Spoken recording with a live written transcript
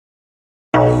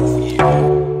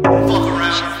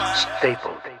Okay.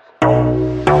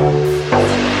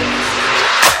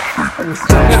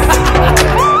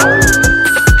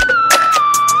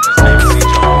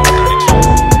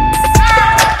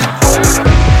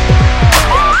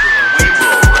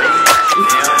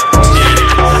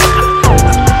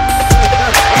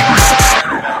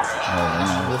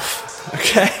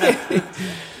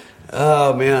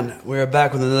 Oh, man. We're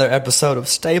back with another episode of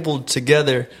Stapled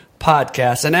Together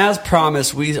podcast. And as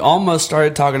promised, we almost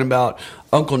started talking about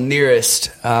Uncle Nearest,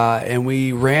 and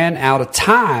we ran out of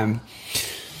time.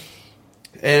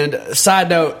 And side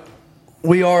note,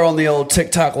 we are on the old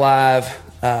TikTok live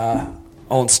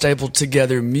on Stapled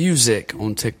Together Music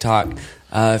on TikTok.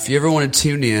 If you ever want to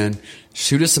tune in,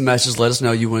 shoot us a message. Let us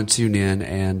know you want to tune in,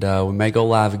 and we may go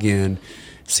live again.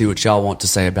 See what y'all want to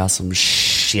say about some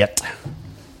shit.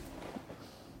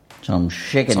 Some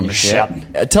chicken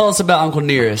shit. Tell us about Uncle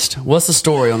Nearest. What's the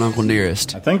story on Uncle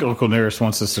Nearest? I think Uncle Nearest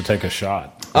wants us to take a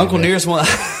shot. Uncle Nearest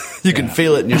you can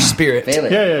feel it in your spirit. Feel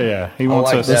it. Yeah. He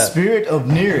wants us. The spirit of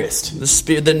Nearest.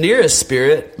 The nearest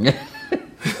spirit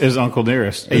is Uncle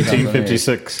Nearest.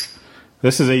 1856.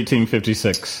 This is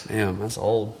 1856. Damn, that's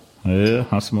old. Yeah,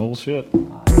 that's some old shit.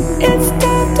 It's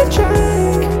time to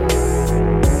drink.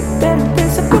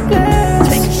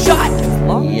 Take a shot.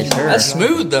 Yes, sir. That's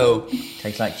smooth, though.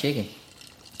 Tastes like chicken.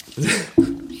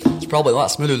 It's probably a lot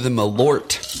smoother than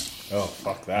Malort. Oh,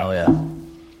 fuck that. Oh, yeah.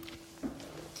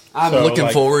 I'm looking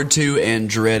forward to and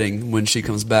dreading when she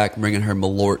comes back bringing her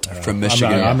Malort from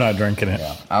Michigan. I'm not drinking it.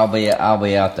 Yeah. I'll be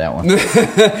out that one.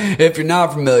 If you're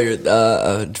not familiar,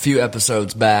 a few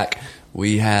episodes back,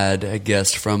 we had a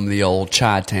guest from the old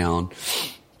Chi-Town,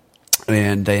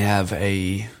 and they have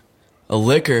a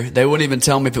liquor. They wouldn't even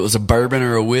tell me if it was a bourbon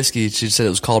or a whiskey. She said it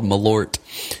was called Malort,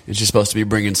 and she's supposed to be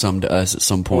bringing some to us at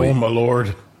some point. Oh, my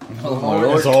Lord. Oh, my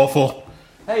Lord. It's awful.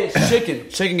 Hey, it's chicken.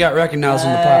 Chicken got recognized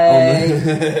on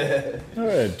the Go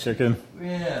ahead, chicken.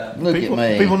 Yeah. Look at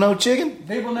me. People know chicken?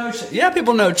 People know chicken. Yeah,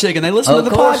 people know chicken. They listen to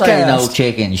the Of course podcast. I know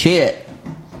chicken shit.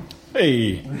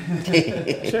 Hey.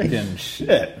 Chicken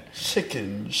shit.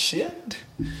 Chicken shit.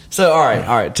 So, all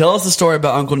right. Tell us the story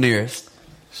about Uncle Nearest.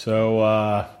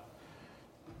 So,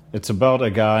 it's about a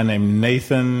guy named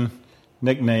Nathan,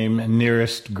 nicknamed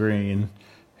Nearest Green,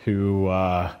 who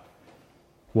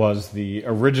was the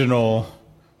original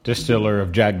distiller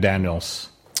of Jack Daniels.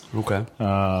 Okay.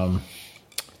 So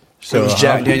it was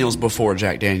Jack Daniels before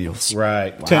Jack Daniels.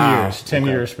 Right. Wow. 10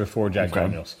 years before Jack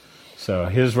Daniels. So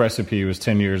his recipe was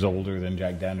 10 years older than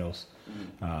Jack Daniels.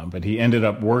 But he ended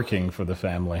up working for the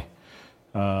family.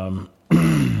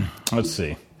 Let's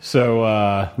see.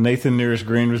 So Nathan Nearest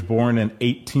Green was born in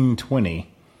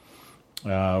 1820.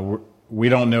 We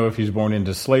don't know if he was born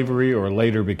into slavery or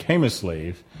later became a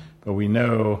slave, but we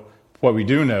do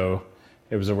know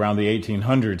it was around the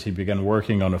 1800s he began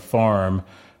working on a farm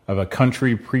of a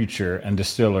country preacher and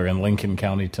distiller in Lincoln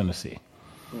County, Tennessee.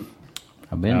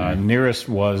 I've been there. Nearest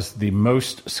was the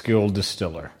most skilled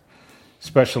distiller,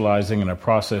 specializing in a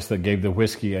process that gave the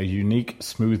whiskey a unique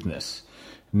smoothness,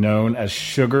 known as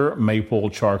sugar maple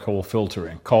charcoal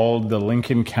filtering, called the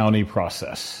Lincoln County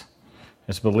process.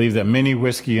 It's believed that many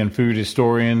whiskey and food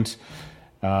historians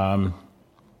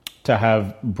to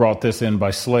have brought this in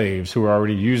by slaves who were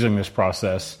already using this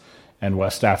process in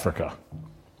West Africa.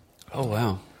 Oh,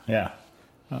 wow. Yeah.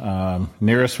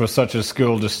 Nearest was such a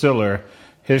skilled distiller,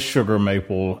 his sugar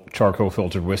maple charcoal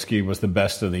filtered whiskey was the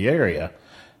best of the area.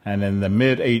 And in the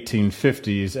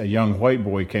mid-1850s, a young white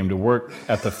boy came to work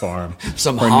at the farm.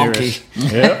 Some honky.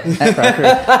 Yep.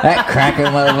 That cracker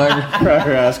motherfucker.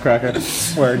 Cracker-ass cracker.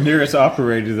 Where Nearest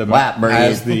operated them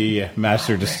as the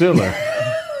master distiller.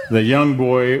 The young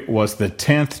boy was the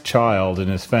 10th child in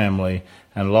his family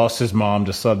and lost his mom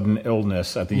to sudden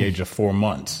illness at the age of 4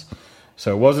 months.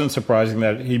 So it wasn't surprising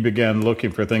that he began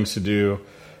looking for things to do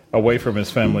away from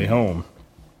his family home.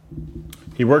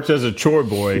 He worked as a chore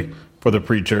boy for the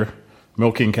preacher,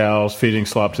 milking cows, feeding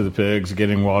slop to the pigs,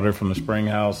 getting water from the spring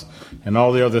house, and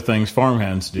all the other things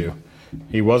farmhands do.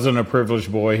 He wasn't a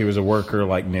privileged boy, he was a worker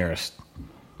like Nearest.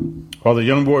 While the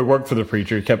young boy worked for the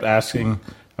preacher, he kept asking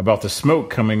about the smoke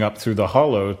coming up through the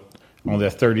hollow on the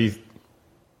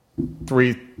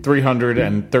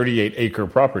 338-acre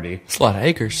property. That's a lot of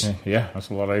acres. Yeah,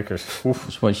 that's a lot of acres. Oof.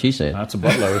 That's what she said. That's a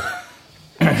buttload.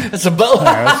 That's a boat.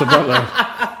 Yeah, that's a buttload.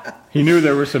 He knew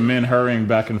there were some men hurrying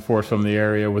back and forth from the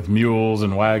area with mules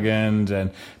and wagons,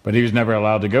 but he was never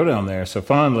allowed to go down there. So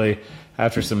finally,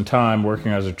 after some time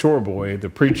working as a chore boy, the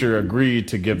preacher agreed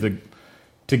to give in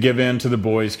to the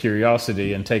boy's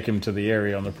curiosity and take him to the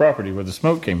area on the property where the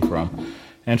smoke came from,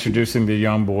 introducing the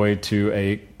young boy to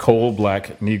a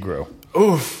coal-black Negro.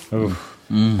 Oof. Oof.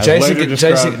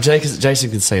 Jason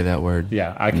can say that word.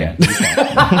 Yeah, I can. You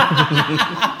can.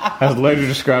 As later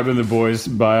described in the boy's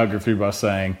biography by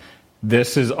saying,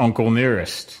 "This is Uncle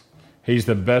Nearest. He's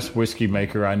the best whiskey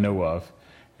maker I know of."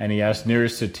 And he asked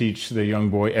Nearest to teach the young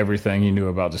boy everything he knew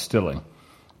about distilling.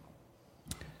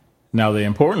 Now, the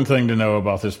important thing to know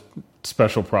about this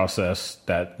special process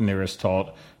that Nearest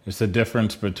taught is the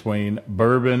difference between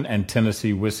bourbon and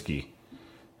Tennessee whiskey.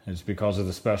 It's because of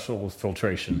the special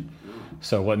filtration.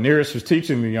 So what Nearest was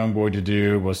teaching the young boy to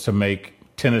do was to make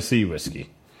Tennessee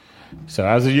whiskey. So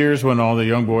as the years went on, the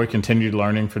young boy continued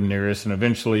learning from Nearest and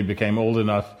eventually became old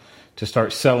enough to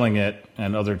start selling it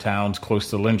in other towns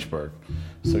close to Lynchburg.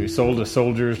 So he sold to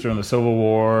soldiers during the Civil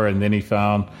War, and then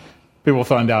people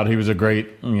found out he was a great,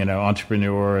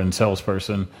 entrepreneur and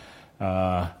salesperson.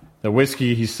 The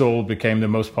whiskey he sold became the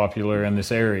most popular in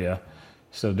this area.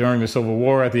 So during the Civil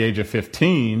War, at the age of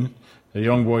 15, the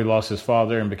young boy lost his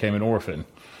father and became an orphan.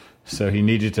 So he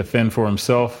needed to fend for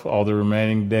himself all the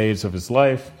remaining days of his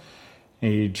life.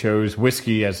 He chose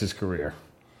whiskey as his career.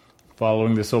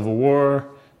 Following the Civil War,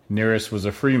 Nearest was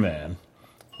a free man.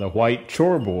 The white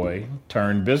chore boy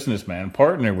turned businessman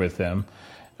partnered with him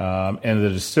in the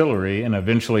distillery and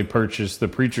eventually purchased the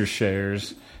preacher's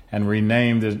shares and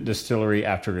renamed the distillery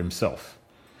after himself.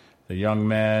 The young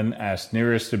man asked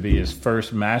Nearest to be his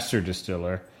first master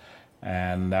distiller,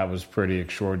 and that was pretty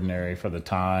extraordinary for the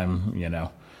time,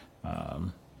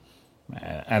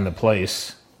 and the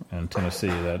place in Tennessee.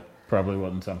 That probably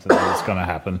wasn't something that was going to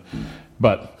happen.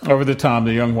 But over the time,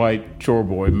 the young white chore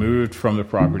boy moved from the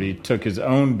property, took his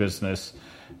own business.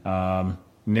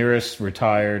 Nearest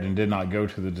retired and did not go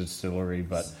to the distillery,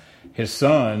 but his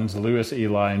sons, Louis,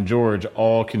 Eli, and George,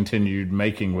 all continued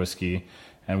making whiskey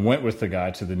and went with the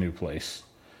guy to the new place.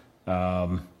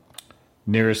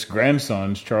 Nearest's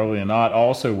grandsons, Charlie and Ott,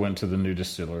 also went to the new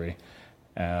distillery.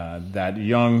 That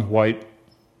young white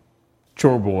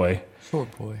chore boy. Hold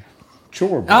on.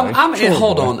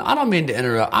 I don't mean to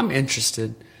interrupt. I'm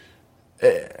interested.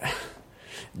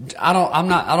 I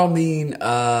don't mean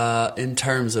in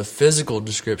terms of physical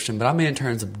description, but I mean in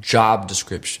terms of job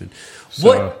description.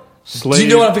 So, do you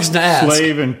know what I'm fixing to ask?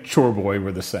 Slave and chore boy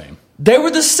were the same. They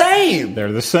were the same.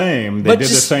 They're the same. They did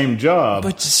the same job,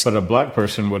 but a black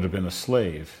person would have been a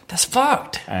slave. That's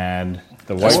fucked. And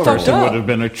the white person would have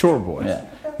been a chore boy. Yeah.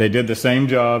 They did the same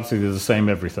jobs. They did the same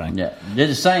everything. Yeah,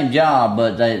 did the same job,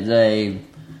 but they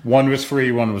one was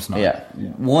free, one was not. Yeah,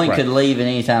 one could leave at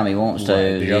any time he wants to.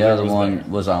 Right. The other one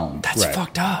was on. That's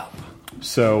fucked up.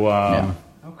 So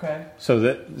okay. So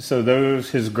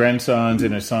those his grandsons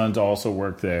and his sons also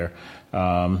worked there.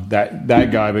 That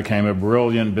guy became a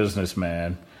brilliant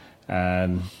businessman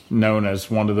and known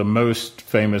as one of the most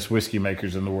famous whiskey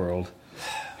makers in the world.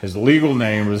 His legal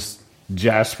name was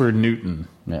Jasper Newton.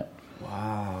 Yeah.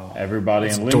 Wow. Everybody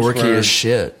in Lynchburg. Dorky as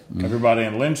shit. Everybody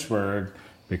in Lynchburg,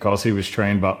 because he was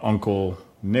trained by Uncle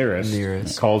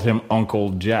Nearest. Called him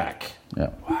Uncle Jack. Yeah.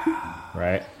 Wow.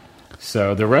 Right?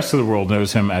 So the rest of the world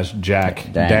knows him as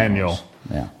Jack Daniel.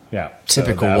 Yeah. Yeah.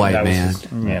 Typical white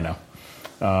man.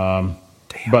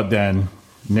 But then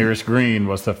Nearest Green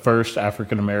was the first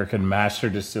African-American master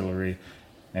distillery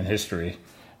in history.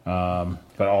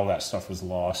 But all that stuff was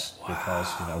lost because,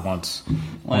 once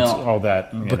all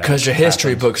that... because your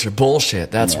history books are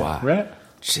bullshit. That's why. Right.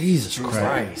 Jesus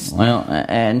Christ. Well,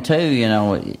 and two,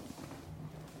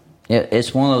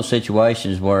 it's one of those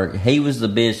situations where he was the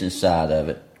business side of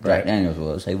it. Jack Daniels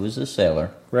was. He was the seller.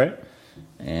 Right.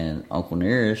 And Uncle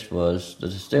Nearest was the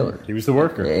distiller. He was the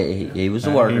worker. He was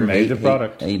the worker. He made the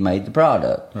product. He made the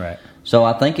product. Right. So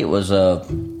I think it was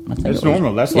it's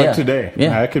normal. That's like today.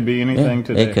 Yeah. That could be anything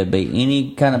today. It could be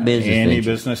any kind of business. Any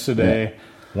business today.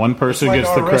 Yeah. One person gets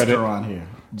the credit. Restaurant here.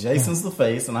 Jason's the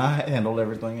face, and I handle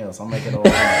everything else. I'll make it all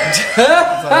right.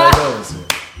 That's how it goes here.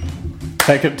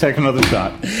 Take another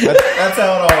shot. That's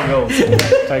how it all goes.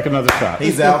 Take another shot.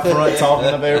 He's out front talking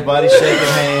to everybody, shaking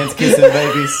hands, kissing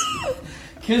babies.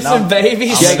 Kissing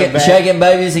babies? Shaking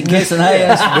babies and kissing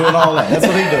hands. Doing all that. That's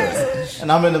what he does.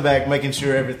 And I'm in the back making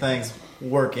sure everything's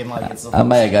working like it's supposed to. I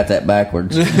may have got that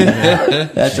backwards.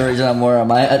 That's the reason I'm where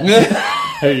I'm at.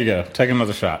 There you go. Take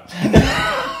another shot.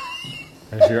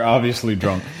 You're obviously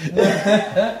drunk.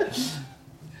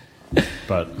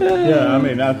 But, yeah, I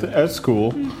mean, that's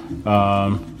cool.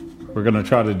 We're going to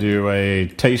try to do a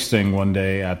tasting one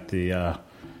day at the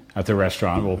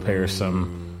restaurant. We'll pair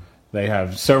some. They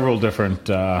have several different,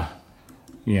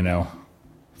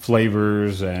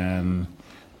 flavors, and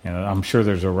I'm sure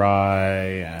there's a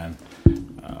rye, and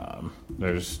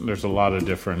there's a lot of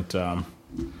different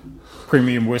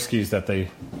premium whiskeys that they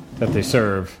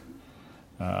serve.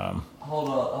 Hold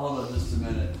on just a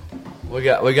minute. We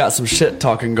got some shit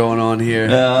talking going on here.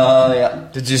 Oh, yeah.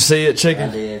 Did you see it, Chicken?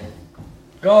 I did.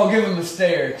 Go give him a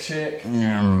stare, chick. Give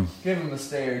him a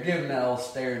stare. Give him that little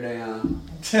stare down.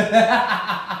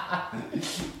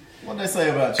 What'd they say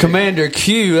about you? Commander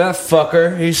Q, that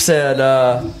fucker, he said,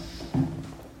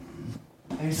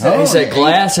 he said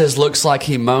glasses looks like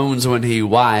he moans when he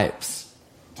wipes.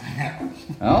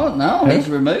 Oh, no, he's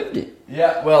removed it.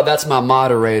 Yeah, well, that's my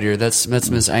moderator. That's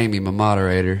Miss Amy, my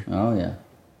moderator. Oh, yeah.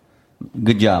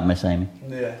 Good job, Miss Amy.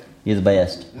 Yeah. You're the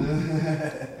best.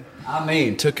 I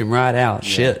mean, took him right out.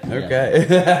 Shit. Okay.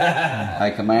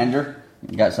 Hey, Commander,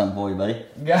 got something for you, buddy.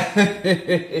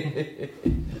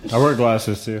 I wear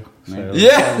glasses too. So.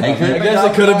 Yeah, I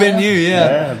guess it could have been you.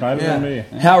 Yeah, it might have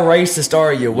been me. How racist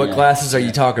are you? What glasses are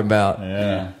you talking about?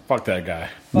 Yeah. Fuck that guy.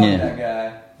 Fuck that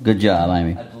guy. Good job,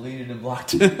 Amy. I deleted and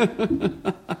blocked him.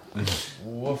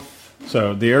 Woof.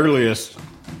 So the earliest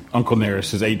Uncle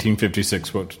Nearest is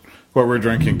 1856. What we're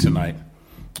drinking tonight.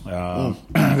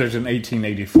 There's an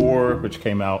 1884 which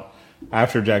came out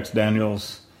after Jack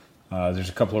Daniels. There's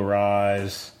a couple of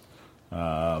ryes,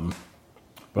 but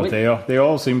they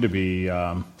all seem to be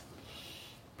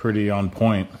pretty on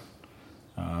point.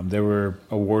 They were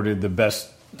awarded the best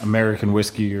American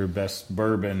whiskey or best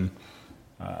bourbon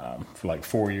for like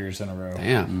 4 years in a row.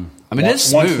 Damn, I mean it's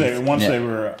smooth. Once they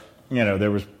were,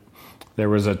 there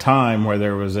was a time where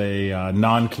there was a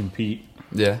non-compete.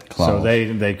 Yeah, so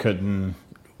they couldn't.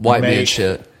 White man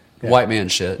shit. Yeah. White man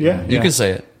shit. Yeah, you can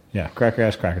say it. Yeah, cracker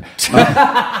ass cracker.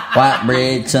 White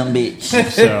bread, some bitch.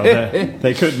 So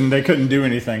they couldn't do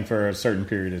anything for a certain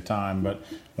period of time. But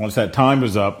once that time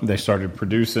was up, they started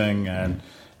producing, and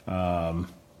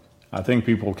I think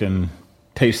people can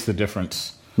taste the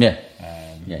difference. Yeah,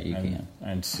 You can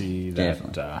and see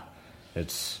that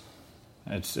it's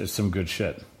some good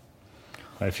shit.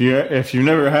 If you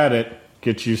never had it,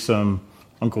 get you some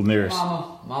Uncle Nearest.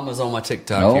 Mama's on my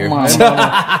TikTok Oh, here. Mama.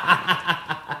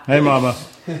 Hey, Mama.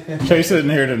 Chase isn't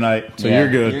here tonight, so you're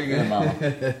good. You're good, Mama.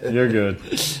 You're good.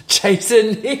 Chase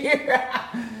in here.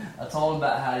 I told him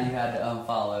about how you had to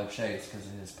unfollow Chase because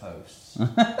of his posts.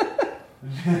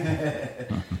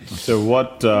 So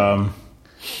what,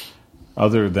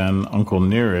 other than Uncle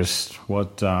Nearest,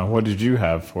 what did you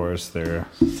have for us there?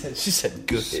 She said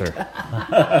good. Sir?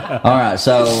 All right,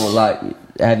 so,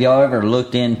 have y'all ever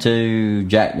looked into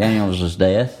Jack Daniels'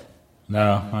 death?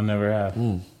 No, I never have.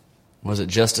 Was it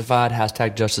justified?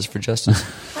 Hashtag justice for justice.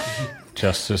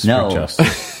 Justice No. for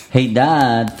justice. He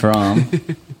died from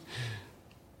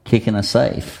kicking a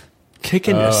safe.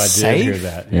 Kicking a safe? I did hear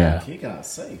that. Yeah. Kicking out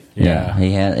safe. Yeah,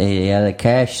 he had a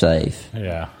cash safe,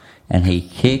 Yeah. and he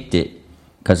kicked it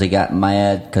because he got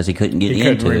mad because he couldn't get He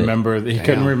into couldn't it. remember. He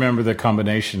couldn't remember the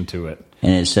combination to it.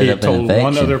 And it set He up had an told infection.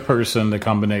 one other person the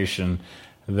combination.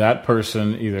 That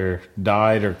person either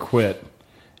died or quit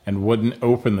and wouldn't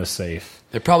open the safe.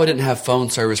 They probably didn't have phone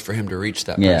service for him to reach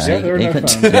that Yeah, person. Yeah, there were he no couldn't.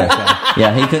 phones.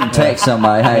 Yeah, he couldn't text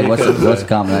somebody. Hey, what's the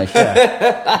combination?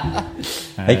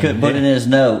 He couldn't put it in his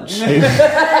notes on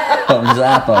his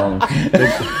iPhone.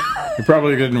 He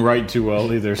probably didn't write too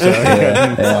well either. So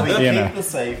So he you know. kicked the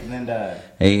safe and then died.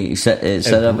 He set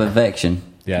up infection.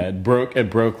 Yeah, it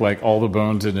broke like all the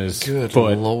bones in his Good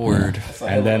foot. Lord. That's a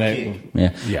And then hell of a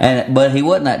it, kick. Yeah, but he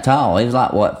wasn't that tall. He was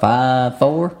like what,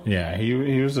 5'4"? yeah, he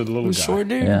was a little guy. Short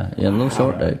dude? Yeah, a little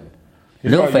short dude.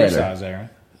 He's Little about your feather. size, Aaron.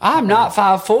 I'm not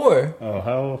 5'4". Oh,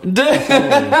 how? I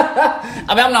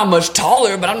mean, I'm not much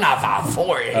taller, but I'm not 5'4".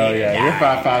 Oh yeah, you're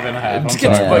 5'5.5". I'm Get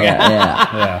sorry. the fuck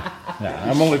out.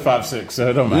 Yeah. I'm only 5'6", so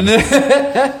it don't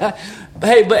matter.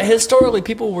 Hey, but historically,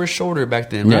 people were shorter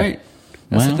back then, Yeah. right?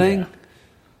 That's Well, the thing.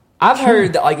 I've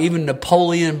heard that, like, even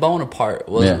Napoleon Bonaparte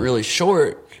wasn't Yeah. really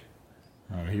short.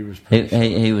 Oh, he was.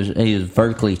 He was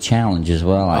vertically challenged as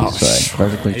well. I would say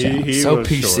vertically challenged. He So was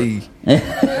PC.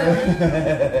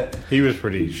 Short. He was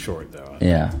pretty short though.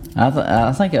 Yeah,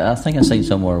 I think I've seen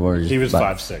somewhere where He was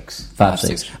about 5'6".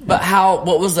 5'6". But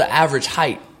what was the average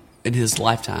height in his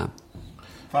lifetime?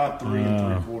 5'3"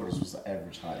 and 3/4 was the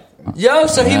average height. Yo,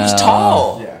 so he was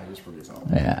tall. Yeah, he was pretty tall.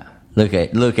 Yeah, look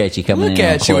at you coming Look in.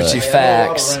 at you with your Hey, I know a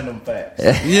lot facts. of random facts.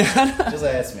 Yeah. Just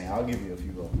ask me. I'll give you a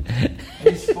few of them.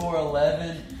 He's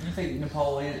 4'11". You think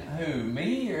Napoleon, who,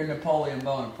 me or Napoleon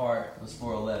Bonaparte was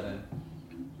 4'11"?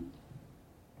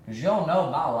 Because you don't know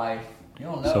my life. You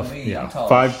don't know me. Yeah, I'm tall.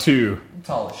 5'2". I'm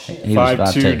tall as shit. He was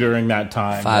 5'2" 5'2". during that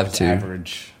time. 5'2".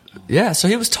 Average. Yeah, so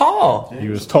he was tall. He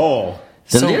was tall.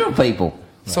 The So- little people.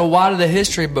 So why do the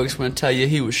history books want to tell you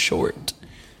he was short?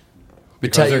 We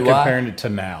tell Because they're you why? comparing it to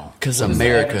now. Because What is the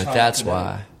America, average height that's today?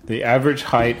 why. The average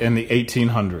height in the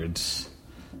 1800s,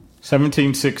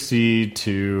 1760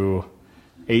 to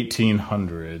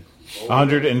 1800,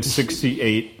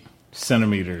 168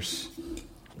 centimeters.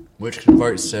 Which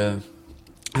converts to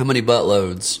how many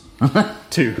buttloads?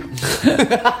 2.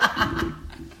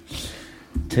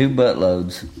 2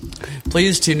 buttloads.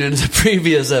 Please tune into the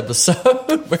previous episode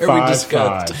where we 5'5".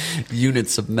 discussed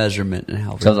units of measurement and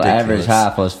how So ridiculous. the average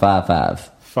height was 5'5".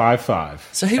 5'5".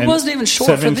 So he And wasn't even short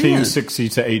for then. 1760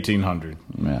 to 1800.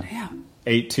 Yeah. Yeah.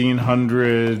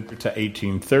 1800 to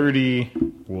 1830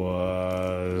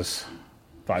 was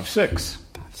 5'6".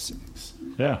 5'6".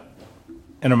 Yeah.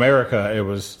 In America, it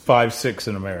was 5'6"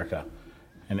 in America.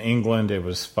 In England, it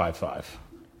was 5'5".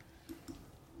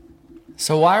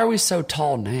 So why are we so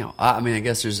tall now? I mean, I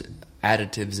guess there's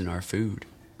additives in our food.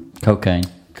 Cocaine.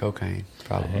 Cocaine,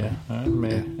 probably. Yeah, that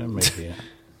may be it.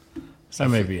 That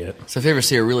may be it. So if you ever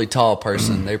see a really tall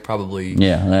person, they're probably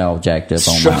Yeah, they all jacked up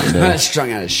on Mountain Dew.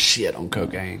 strung out of shit on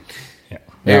cocaine. Yeah.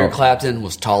 Eric Clapton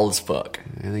was tall as fuck.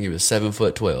 I think he was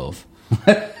 7'12".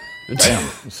 Damn.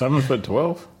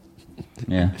 7'12".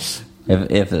 Yeah.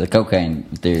 If the cocaine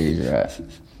theory is right.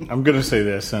 I'm going to say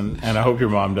this, and I hope your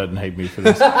mom doesn't hate me for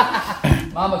this.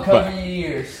 Mama, cover your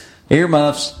ears.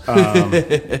 Earmuffs.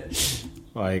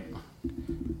 Like,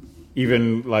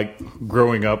 even like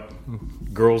growing up,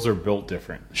 girls are built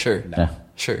different. Sure. Yeah.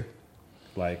 Sure.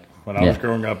 Like when I was Yeah.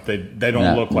 growing up, they don't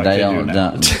No, look like they do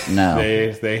now. No.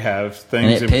 They have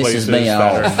things And in it pisses places me that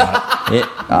off.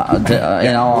 are not.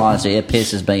 In all honesty, it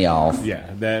pisses me off. Yeah,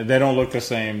 they don't look the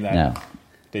same that No.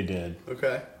 they did.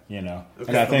 Okay. You know, It's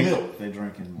and I the think milk they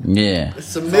drinking. Yeah. It's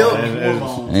some milk.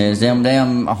 Hormones. There's them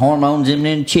damn hormones in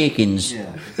them chickens. Yeah.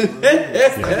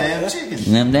 Damn chickens.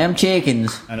 Them damn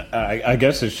chickens. and I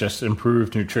guess it's just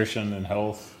improved nutrition and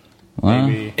health. Well,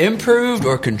 Maybe Improved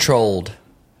or controlled?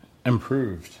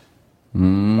 improved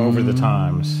over the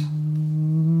times.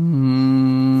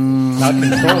 Not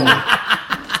controlled.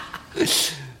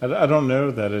 I don't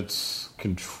know that it's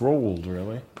controlled,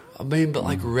 really. I mean, but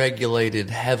like regulated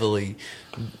heavily.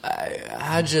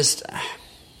 I just.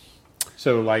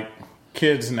 So, like,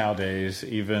 kids nowadays,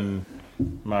 even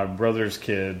my brother's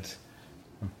kids,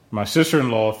 my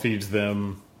sister-in-law feeds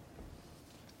them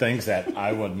things that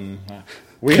I wouldn't.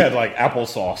 We had, like,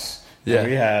 applesauce. Yeah.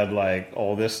 We had, like,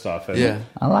 all this stuff. And Yeah.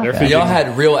 I like they're that. feeding- Y'all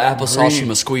had real applesauce Green.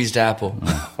 from a squeezed apple.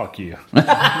 Fuck you.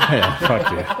 Yeah,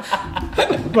 fuck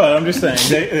you. But I'm just saying,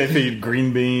 they feed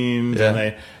green beans Yeah.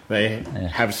 and they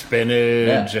have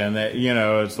spinach Yeah. and they,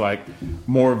 it's like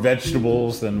more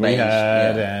vegetables than we Beige,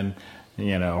 had yeah.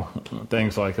 and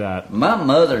things like that. My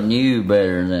mother knew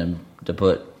better than to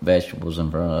put vegetables in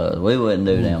front of us. We wouldn't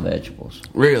do damn vegetables.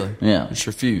 Really? Yeah. Just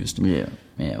refused. Yeah,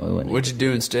 we wouldn't. What'd you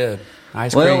do instead?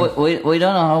 Ice cream? Well, we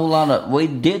done a whole lot of. We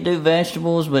did do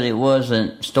vegetables, but it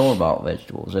wasn't store bought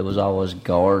vegetables. It was always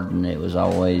garden. It was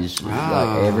always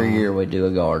like every year we do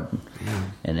a garden,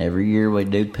 and every year we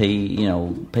do peas,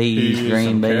 Peas green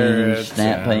and beans, carrots,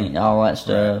 snap peas, all that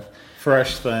stuff.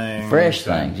 Fresh things. Fresh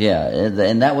things, yeah,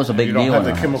 and that was a big You don't deal. have in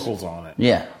the our house. chemicals on it.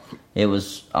 Yeah, it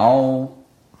was all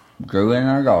grew in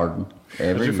our garden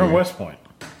every You're year. from West Point.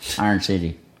 Iron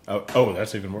City. Oh,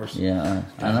 that's even worse. Yeah,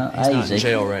 I know. He's not Easy. in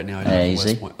jail right now. He's not in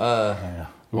Easy. West Point.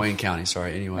 Wayne County,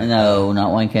 sorry. Anyway. No,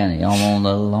 not Wayne County. I'm on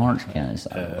the Lawrence County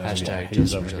side. Hashtag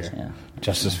he's justice over for here. justice. Yeah.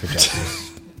 Justice for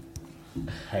justice.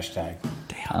 Hashtag.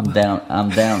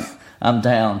 I'm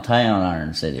downtown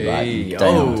Iron City, Hey, like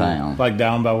downtown. Like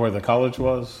down by where the college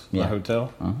was, Yeah. the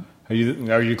hotel. Are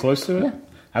you close to it? Yeah.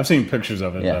 I've seen pictures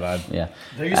of it, Yeah, but I yeah,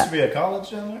 There used to be a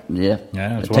college down there. yeah.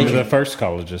 yeah, it's The one of teacher- the first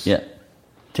colleges. Yeah,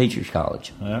 Teachers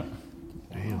College. Yeah.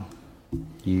 Damn.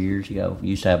 Years ago,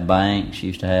 used to have banks.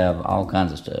 Used to have all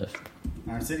kinds of stuff.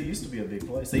 Iron City used to be a big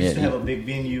place. They Yeah, used to have yeah. a big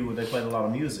venue where they played a lot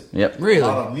of music. Yep. A Really?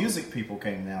 lot of music people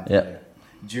came down Yep. there.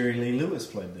 Jerry Lee Lewis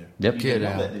played there. Yep. You Get didn't know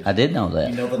out. that, did I you? did know that.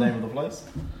 You know the name of the place?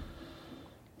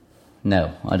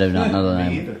 No, I do not know the Me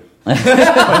name. either. But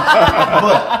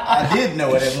I did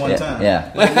know it at one Yeah, time.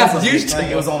 yeah. But it was a big Used to.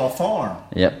 thing. It was on a farm.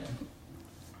 Yep.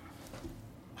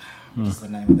 What's the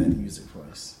name of that music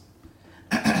place?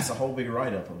 It's a whole big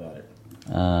write up about it.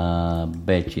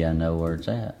 Bet you I know where it's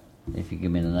at. If you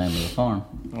give me the name of the farm.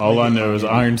 All I know is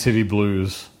Iron City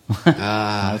Blues.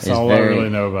 That's all I really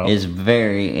know about. It's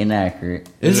very inaccurate.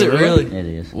 Is it really? It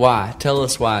is. Why? Tell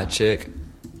us why, chick.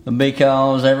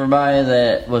 Because everybody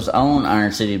that was on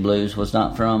Iron City Blues was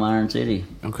not from Iron City.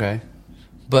 Okay.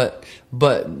 But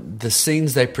the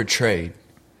scenes they portrayed,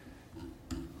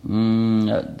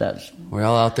 That's we're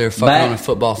all out there fucking Back- on a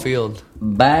football field.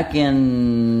 back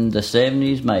in the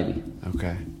 70s, maybe.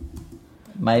 Okay.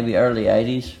 Maybe early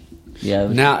 80s. Yeah.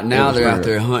 Now it was they're out weird.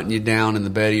 there hunting you down in the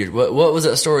bed of your. What was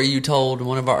that story you told in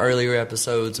one of our earlier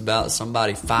episodes about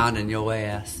somebody finding your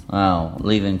ass? Oh,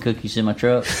 leaving cookies in my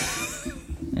truck.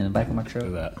 In the back of my truck.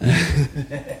 that.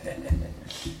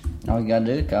 All you gotta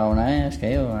do is call and ask.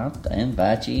 Hell, I'll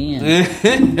invite you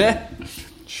in.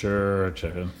 Sure,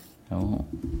 chicken. I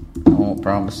won't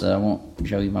promise that I won't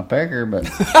show you my pecker, but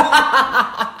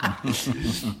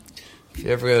If you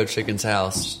ever go to Chicken's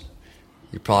house,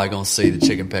 you're probably going to see the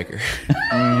chicken pecker.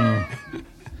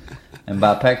 and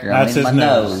by pecker I That's mean his my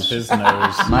nose. His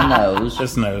nose. My nose.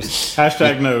 His nose.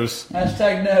 Hashtag nose.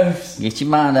 Hashtag nose. Get your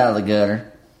mind out of the gutter.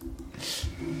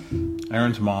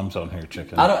 Aaron's mom's on here,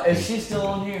 chicken. Is she still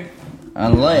on here?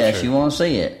 Unless you want to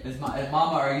see it. If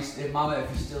Mama, if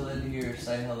you're still in here,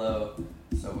 say hello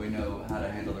so we know how to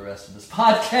handle the rest of this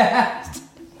podcast.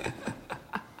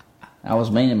 I was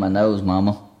meaning my nose,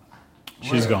 Mama.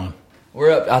 She's gone.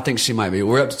 We're up. I think she might be.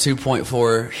 We're up to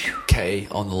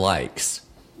 2.4K on the likes.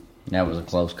 That was a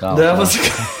close call. That was.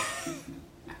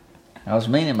 I was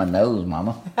meaning my nose,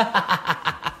 Mama.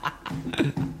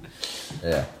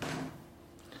 Yeah.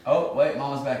 Oh wait,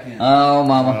 Mama's back in. Oh,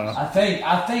 Mama. I think.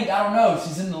 I don't know.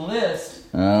 She's in the list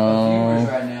of viewers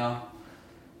right now.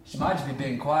 She might just be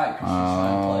being quiet because she's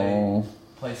trying to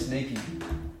play sneaky.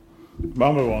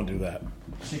 Mama won't do that.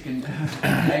 Chicken.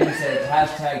 Amy said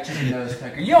hashtag chicken nose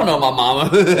pecker. You don't know my mama.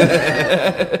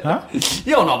 Huh?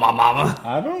 You don't know my mama.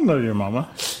 I don't know your mama.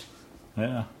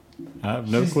 Yeah. I have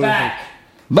no She's clue. back.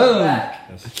 Boom. Back.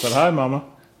 But hi, Mama.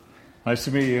 Nice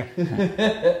to meet you.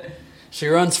 She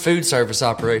runs food service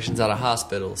operations out of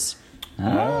hospitals.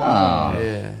 Ah.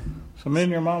 Yeah. So me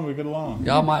and your mom, we get along.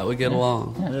 Y'all might get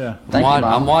along. Yeah. Thank you, Mama.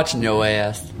 I'm watching your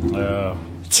ass. What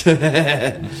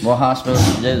hospital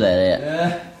did you do that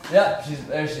at? Yep,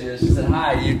 there she is. She said,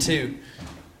 hi, you too.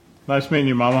 Nice meeting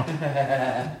you, Mama.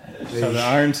 So the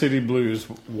Iron City Blues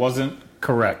wasn't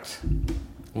correct.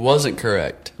 Wasn't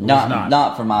correct.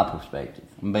 Not from my perspective,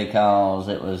 because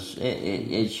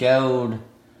it showed.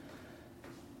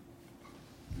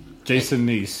 Jason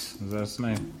Neese, is that his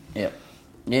name? Yep.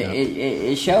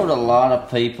 It showed a lot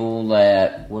of people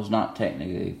that was not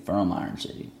technically from Iron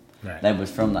City. Right. They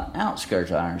was from the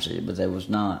outskirts of Iron City, but they was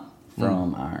not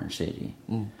from Iron City.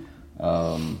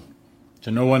 So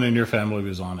no one in your family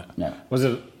was on it? No. Was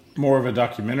it more of a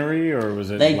documentary, or was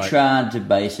it They like... tried to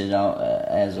base it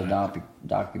as a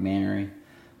documentary.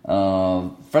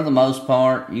 For the most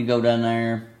part, you go down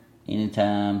there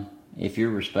anytime. If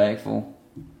you're respectful,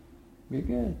 you're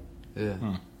good.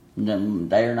 Yeah.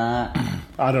 Day or night,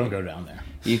 I don't go down there.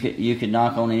 you could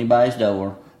knock on anybody's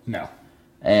door. No.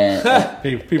 And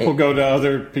People go to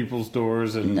other people's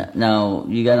doors and no,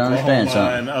 you got to understand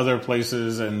Oklahoma something. and other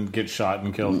places and get shot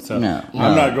and killed. So No.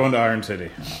 I'm not going to Iron City.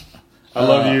 I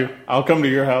love you. I'll come to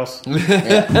your house.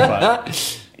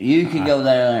 But You can go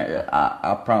there.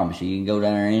 I promise you, you can go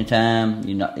down there anytime.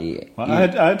 I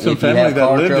had some family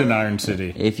that lived in Iron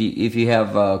City. If you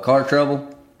have car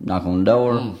trouble, knock on the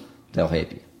door. They'll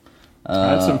help you.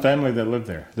 I had some family that lived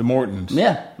there. The Mortons.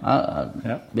 Yeah,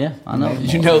 Yep. I know.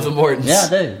 You know the Mortons. Yeah, I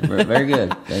do. Very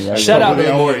good. Shout out to the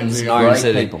the only- Mortons in the Iron Great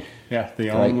City. people. Yeah, the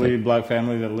Great only people. black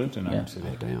family that lived in Iron Yeah. City.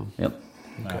 Oh, damn. Yep.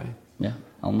 Okay. Yeah,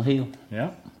 on the hill.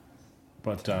 Yeah.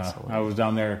 But I was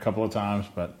down there a couple of times,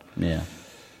 but Yeah.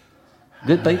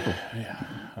 Good people.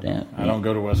 I don't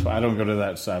go to West. I don't go to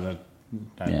that side of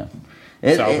Yeah.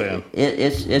 South End.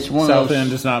 It's one South of those.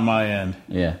 End is not my end.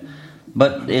 Yeah,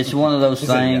 but it's one of those Is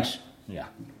it? things. Yeah.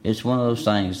 It's one of those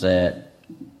things that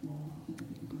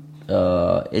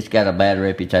it's got a bad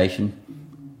reputation.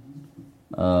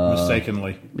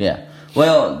 Mistakenly. Yeah.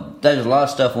 Well, there's a lot of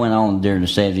stuff went on during the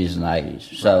 70s and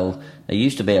 80s. So there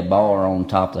used to be a bar on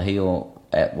top of the hill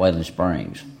at Wayland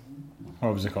Springs.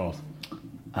 What was it called?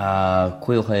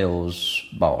 Quill Hell's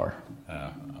Bar.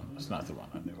 It's not the one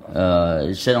I knew of.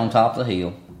 It sit on top of the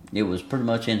hill. It was pretty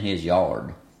much in his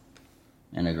yard,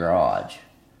 in a garage,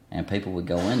 and people would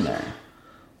go in there.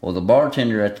 Well, the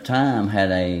bartender at the time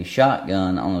had a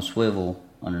shotgun on a swivel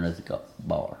underneath the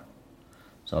bar.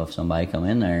 So if somebody come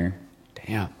in there,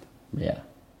 Damn. yeah,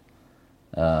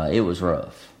 it was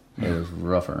rough. It was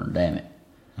rougher than damn it.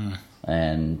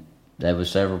 And there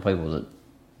was several people that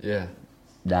Yeah.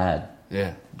 died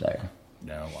Yeah. there.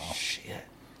 No, wow. Shit.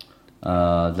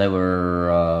 They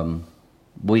were.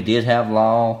 We did have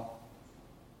law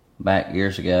back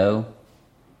years ago,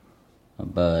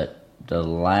 but the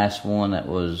last one that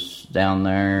was down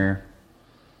there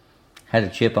had a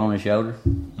chip on his shoulder,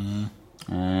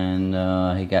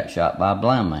 and he got shot by a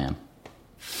blind man.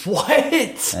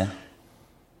 What? Yeah.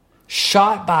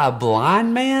 Shot by a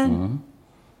blind man?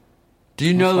 Do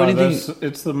you know anything?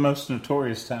 It's the most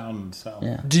notorious town in the South.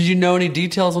 Yeah. Do you know any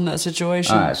details on that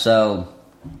situation? All right, so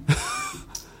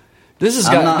This is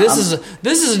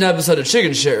this is an episode of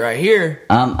Chicken Shit right here.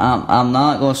 I'm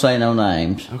not going to say no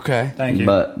names. Okay. Thank you.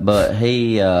 But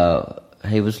he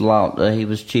was law. He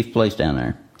was chief police down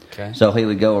there. Okay. So he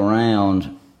would go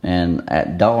around, and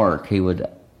at dark, he would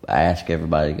ask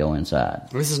everybody to go inside.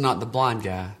 This is not the blind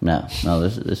guy. No,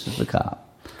 this is the cop.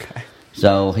 Okay.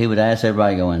 So he would ask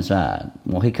everybody to go inside.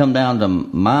 Well, he come down to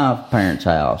my parents'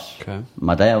 house. Okay.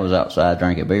 My dad was outside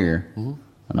drinking beer. Mm-hmm.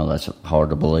 I know that's hard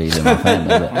to believe in my family,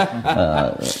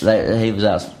 but he was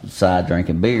outside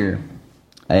drinking beer,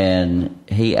 and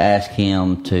he asked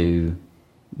him to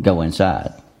go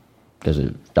inside because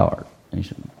it was dark. And he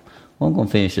said, well, I'm going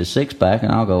to finish this 6-pack,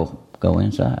 and I'll go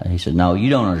inside. He said, no, you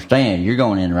don't understand. You're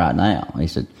going in right now. He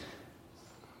said,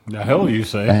 the hell you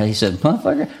say? He said,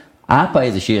 motherfucker, I pay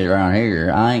the shit around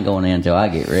here. I ain't going in until I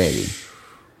get ready.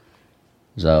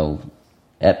 So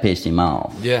that pissed him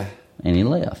off. Yeah. And he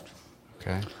left.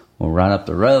 Okay. Well, right up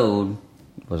the road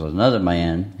was another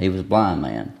man. He was a blind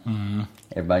man. Mm-hmm.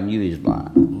 Everybody knew he was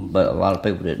blind. But a lot of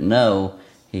people didn't know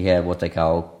he had what they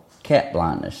call cat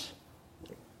blindness.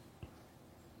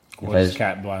 What is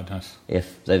cat blindness?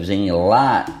 If there was any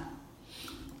light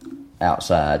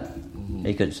outside,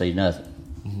 he couldn't see nothing.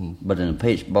 Mm-hmm. But in the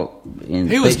pitch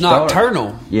he was nocturnal.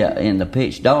 Dark, yeah, in the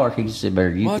pitch dark, he could see better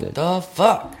than you could. What the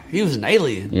fuck? He was an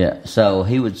alien. Yeah, so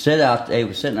he would sit out. He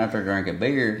was sitting out there drinking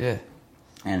beer. Yeah.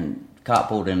 And the cop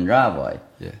pulled in the driveway.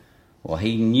 Yeah. Well,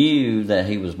 he knew that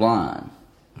he was blind.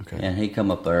 Okay. And he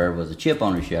come up there with a chip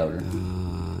on his shoulder.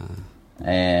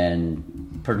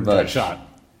 And pretty much... Got shot.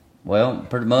 Well,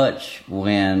 pretty much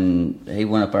when he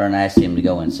went up there and asked him to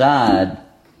go inside,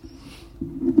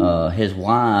 his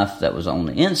wife that was on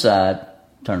the inside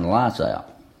turned the lights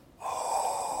out.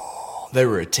 Oh, they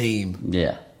were a team.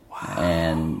 Yeah. Wow.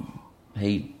 And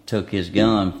he took his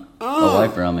gun away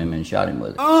from him and shot him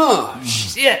with it. Oh,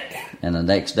 shit. And the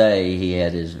next day, he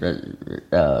had his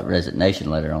resignation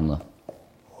letter on the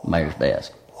mayor's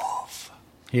desk.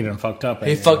 He done fucked up.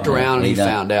 He fucked around and he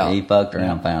found out. He fucked around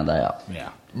and found out.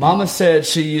 Yeah. Mama said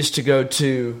she used to go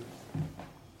to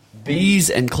Bees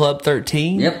and Club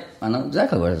 13. Yep, I know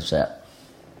exactly where it's at.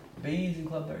 Bees and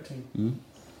Club 13. Mm-hmm.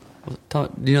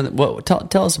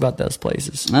 Tell us about those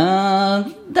places. They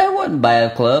wasn't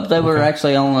bad clubs. They were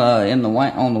actually on the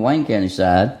Wayne County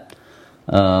side.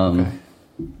 Okay.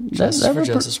 Justice for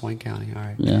Justice, Wayne County. All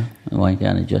right. Yeah, Wayne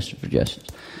County Justice for Justice.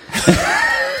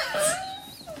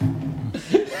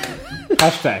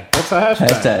 Hashtag. What's the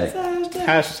hashtag?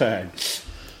 Hashtag.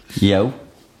 Yo.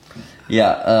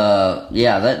 Yeah.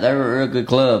 They were real good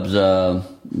clubs.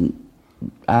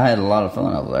 I had a lot of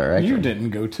fun over there, actually. You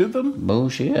didn't go to them?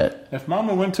 Bullshit. If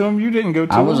Mama went to them, you didn't go to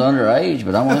them? I was underage,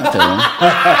 but I went to them.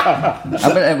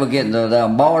 I've been able to get into the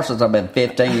bar since I've been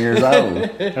 15 years old.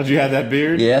 Had you had that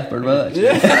beard? Yeah, pretty much.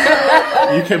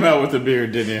 You came out with a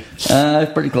beard, didn't you?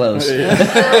 It's pretty close.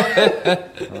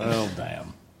 Well,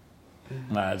 damn.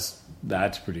 That's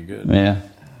pretty good. Yeah. Oh,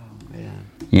 man.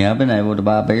 Yeah, I've been able to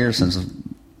buy beer since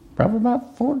probably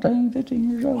about 14,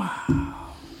 15 years old. Wow.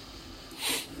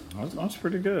 That's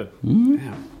pretty good. Mm-hmm.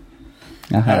 Yeah.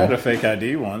 I had a fake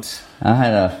ID once. I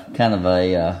had a kind of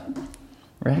a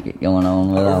racket going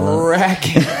on with all that.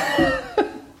 Racket.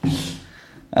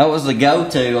 That was the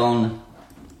go-to on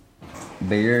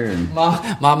beer. And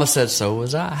Mama said so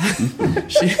was I.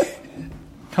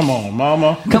 Come on,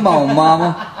 Mama. Come on,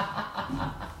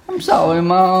 Mama. I'm sorry,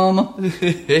 Mama.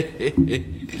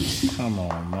 Come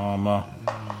on, Mama.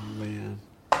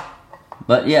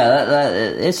 But yeah,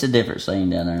 it's a different scene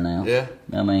down there now. Yeah.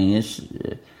 I mean,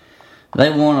 they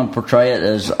want to portray it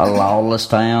as a lawless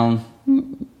town.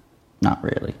 Not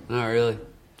really. Not really.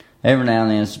 Every now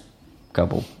and then, a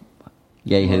couple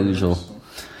yahoos will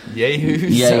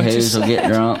get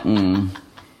drunk and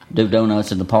do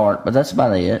donuts in the park, but that's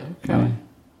about it. Okay. I mean,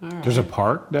 right. There's a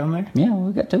park down there? Yeah,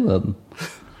 we got 2 of them.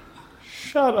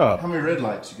 Shut up. How many red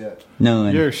lights you got?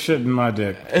 None. You're shitting my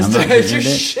dick. I'm not You're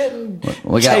shitting shitting.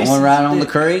 We got one right on the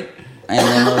creek, and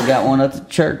then we got one at the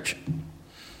church.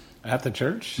 At the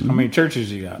church? How many churches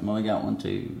you got? We got 1,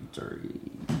 2, 3.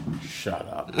 Shut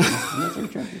up.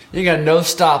 You got no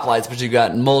stoplights, but you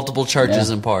got multiple churches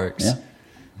Yeah. and parks. Yeah.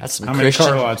 That's some How many Christian.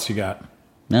 car lots you got?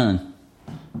 None.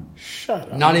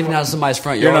 Shut up. Not even out of somebody's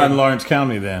front You're yard. not in Lawrence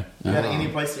County then. You got any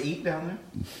place to eat down there?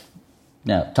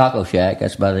 No, Taco Shack,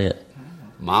 that's about it.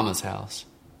 Mama's house.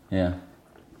 Yeah.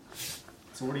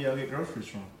 So where do y'all get groceries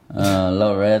from?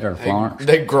 Lorette or Florence.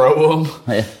 They grow them.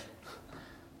 Yeah.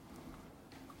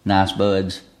 Nice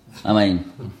buds. I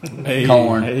mean, Hey,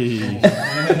 corn. Hey.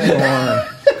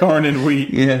 Corn and wheat.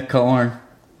 Yeah, corn.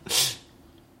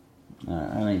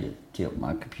 I need to tilt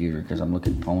my computer because I'm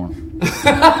looking at porn.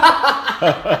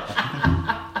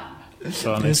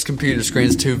 Funny. This computer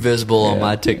screen's too visible on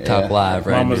my TikTok live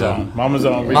right Mama's now. on. Mama's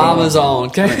on. Mama's on.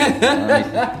 Okay.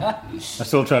 I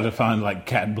still try to find like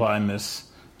cat blindness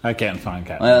I can't find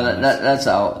cat Well, blindness.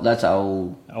 that's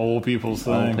an old People's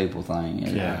thing. old people thing. Yeah.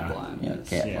 Cat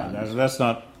Yeah, blindness. that's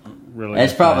not really.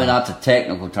 That's a probably thing. not the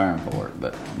technical term for it,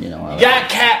 but you know. You got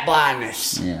cat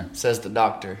blindness, Yeah. says the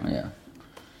doctor Yeah.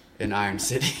 in Iron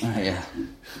City. Yeah.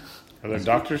 Are there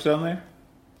doctors down there?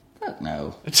 Fuck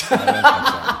no.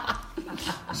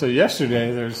 So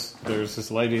yesterday, there's this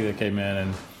lady that came in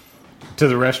and to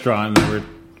the restaurant. And they were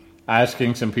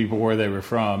asking some people where they were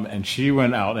from, and she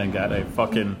went out and got a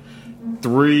fucking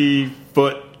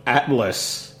 3-foot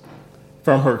atlas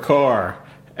from her car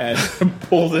and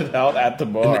pulled it out at the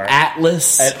bar. An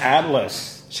atlas. An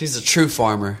atlas, She's a true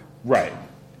farmer. right?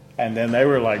 And then they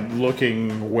were like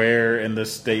looking where in the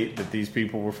state that these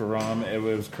people were from. It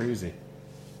was crazy.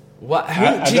 What?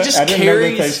 I She didn't- just I didn't know that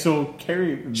they carries. still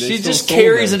carry. they She still just sold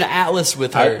carries them. an atlas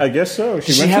with her. I guess so.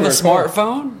 Does she went to have a her car.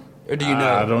 smartphone, or do you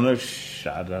know? I don't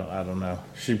know. I don't know.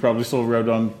 She probably still wrote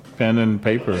on pen and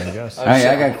paper, I guess. Hey,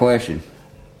 I got a question.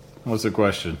 What's the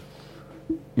question?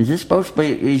 Is your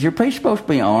pee supposed to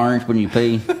be orange when you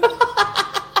pee?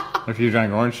 If you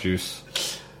drank orange juice,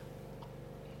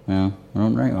 Well, I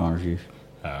don't drink orange juice.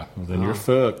 well, then you're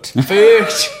fucked.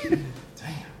 Fish.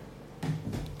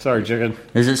 Sorry, chicken.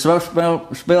 Is it supposed to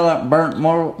spill out burnt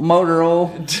motor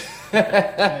oil?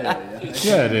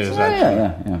 Yeah, it is. Yeah,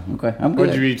 Actually. yeah. Okay, I'm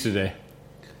What'd you good. eat today?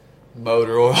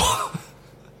 Motor oil.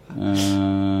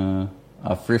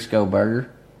 A Frisco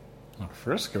burger A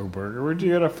Frisco burger. Where'd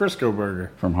you get a Frisco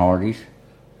burger? from Hardee's.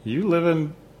 You live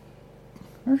in?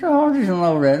 There's a Hardee's in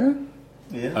Loretto.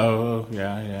 Yeah. Oh,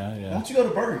 yeah. Why don't you go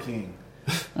to Burger King?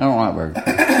 I don't like burgers.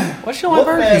 What's your What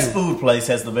burger? fast food place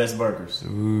has the best burgers?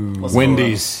 What's the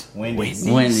Wendy's. one? Wendy's.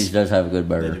 Wendy's does have a good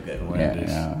burger. They do good. Wendy's.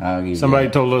 Yeah, I'll give you Somebody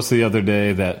that. told us the other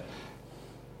day that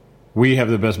we have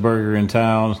the best burger in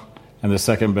town, and the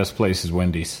second best place is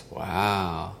Wendy's.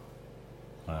 Wow.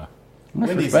 That's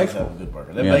Wendy's does respectful. have a good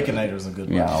burger. Their Yeah. Baconator's a good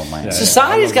burger. Yeah, oh man. Yeah.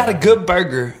 Society's got a good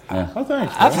burger. Oh,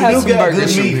 thanks. I've bro. had do some got burgers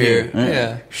good from meat here. here.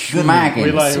 Yeah. Smacking.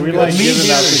 We like giving out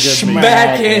the good meat.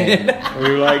 Smacking. We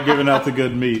like giving out the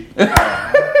good meat.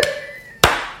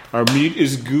 Our meat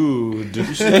is good.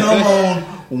 You should come on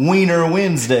Wiener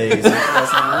Wednesdays.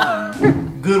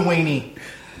 Good weenie.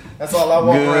 That's all I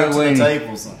walk Good around to weenie. the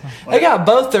tables. They got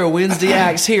both their Wednesday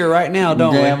acts here right now,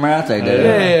 don't Damn we? right they do.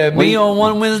 Yeah, me on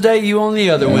one Wednesday, you on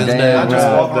the other Wednesday. I just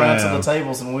Right, walk around damn. to the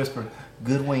tables and whisper,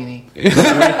 "Good weenie."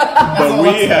 But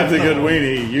we have the good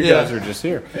weenie. You Yeah. guys are just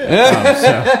here.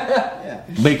 So,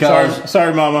 Because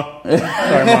sorry, Mama.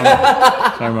 Sorry,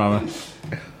 Mama. Sorry, Mama.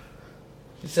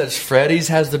 He says Freddy's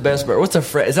has the best burger. What's a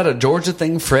Fred? Is that a Georgia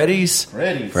thing? Freddy's?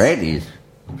 Freddy's. Freddy's.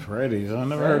 Freddy's. I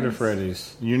never heard of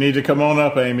Freddy's. You need to come on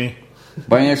up, Amy.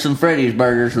 Bring us some Freddy's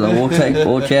burgers, so we'll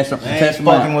test them. They ain't Test them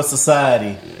fucking out. with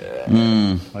society.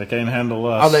 They can't handle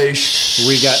us. Are they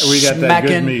We got that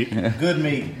good smacking? meat. Good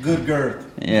meat, good girth,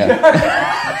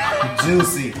 Yeah.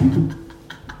 juicy.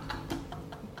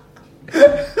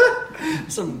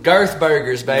 Some girth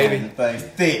burgers, baby. Things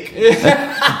thick.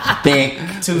 Thick.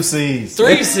 2 C's.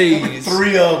 3 C's.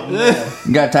 3 of them.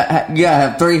 You gotta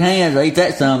have 3 hands to eat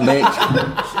that son of a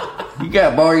bitch. You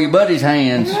gotta borrow your buddy's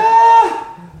hands.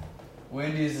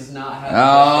 Wendy's does not have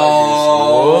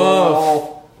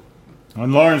Oh.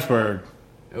 On Lawrenceburg.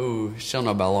 Ooh, she don't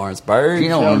know about Lawrenceburg. You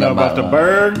Don't don't know about the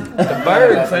bird. the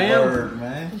bird, fam. Bird,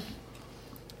 man.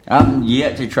 I'm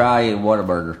yet to try a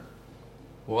Whataburger.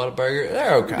 What a burger.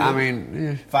 They're okay. I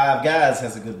mean, 5 Guys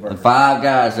has a good burger. The Five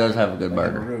Guys does have a good They have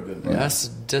a burger. real good yeah, burger.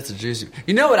 that's a juicy.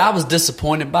 You know what I was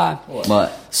disappointed by?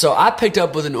 But So I picked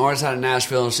up with an artist out of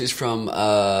Nashville, and she's from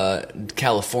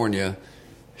California.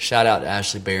 Shout out to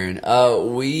Ashley Barron.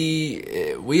 We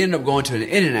ended up going to an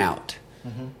In-N-Out.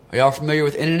 Are y'all familiar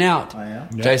with In-N-Out? I am.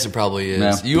 Yeah. Jason probably is.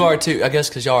 Yeah. You are too. I guess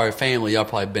because y'all are a family, y'all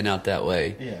probably been out that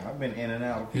way. Yeah, I've been in and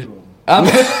out of a few of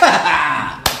them.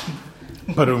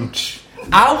 Ba-dum-tsh.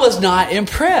 I was not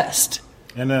impressed.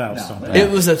 And then I was No, something.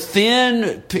 It was a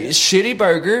thin, shitty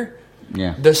burger.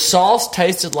 yeah, The sauce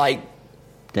tasted like,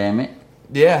 damn it.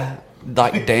 yeah,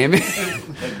 like damn it.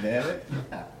 Like, damn it.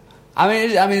 I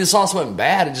mean, the sauce wasn't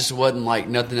bad. It just wasn't like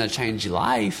nothing that changed your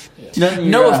life. Nothing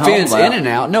you No write offense, home about.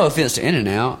 In-N-Out. No offense to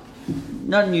In-N-Out.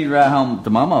 Nothing you write home to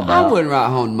Mama I about. wouldn't write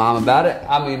home to Mom about it.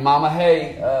 I mean, Mama,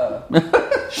 hey,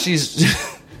 she's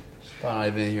probably not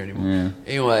even here anymore. Yeah.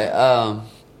 Anyway,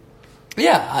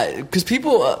 yeah, because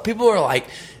people are like,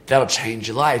 that'll change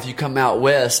your life. You come out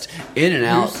west, In and Who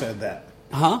Out, said that?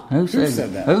 huh? Who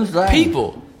said that? Who's that?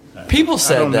 People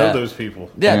said I don't that. know those people.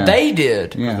 Yeah, Yeah. they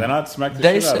did. Yeah. They're not smack the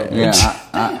They shit out said- of them.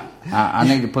 Yeah, I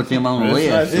need to put them on the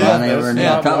It's list. not- I never it's need to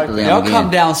not talk like to that. them Y'all again.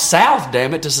 come down south,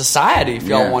 damn it, to Society if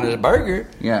y'all Yeah. wanted a burger.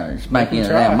 Yeah, it's making it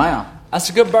try. that mouth. That's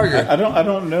a good burger. I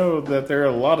don't know that there are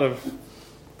a lot of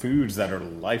foods that are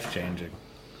life changing,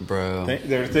 bro.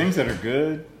 There are things that are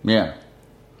good, Yeah.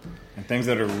 and things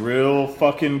that are real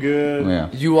fucking good. Yeah.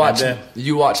 You watch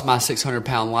My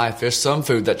 600-Pound Life. There's some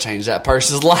food that changed that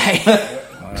person's life.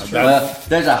 Well,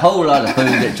 there's a whole lot of food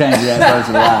that changes that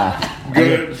person's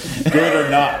life. Good or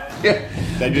not.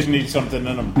 They just need something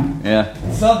in them. Yeah.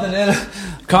 Something in it.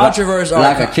 Controversial.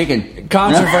 Like a chicken.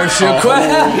 Controversial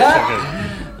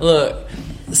question. Look,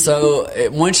 so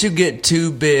once you get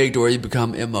too big to where you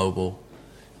become immobile,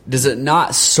 does it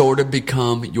not sort of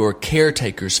become your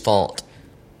caretaker's fault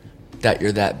that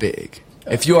you're that big?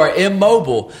 If you are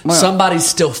immobile, somebody's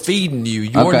still feeding you.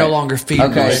 You're no longer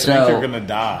feeding They yourself. think they're going to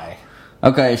die.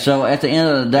 Okay, so at the end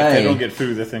of the If day... they don't get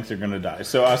food, they think they're going to die.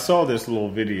 So I saw this little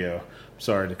video.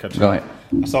 Sorry to cut you Go off. ahead.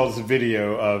 I saw this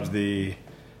video of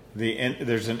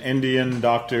there's an Indian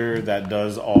doctor that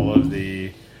does all of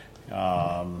the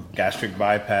gastric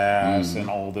bypass and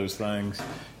all those things.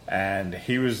 And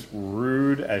he was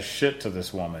rude as shit to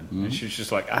this woman. And she's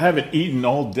just like, I haven't eaten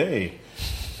all day.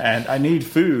 And I need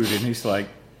food. And he's like,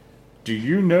 do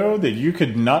you know that you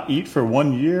could not eat for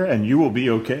 1 year and you will be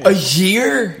okay? A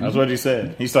year? That's what he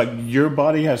said. He's like, your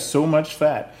body has so much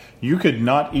fat. You could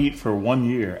not eat for 1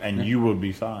 year and you would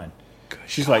be fine.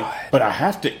 She's like, but I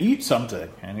have to eat something.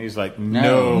 And he's like,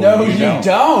 no, you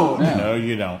don't. No,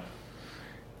 you don't.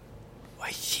 A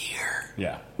year?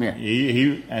 Yeah. Yeah.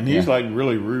 He's like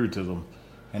really rude to them.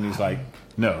 And he's like,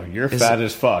 no, you're fat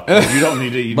as fuck. You don't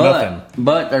need to eat nothing.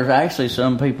 But there's actually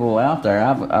some people out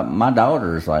there. My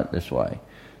daughter is like this way.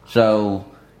 So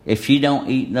if she don't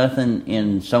eat nothing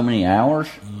in so many hours,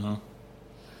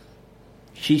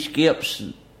 she skips.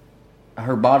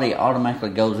 Her body automatically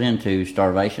goes into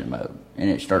starvation mode, and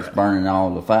it starts burning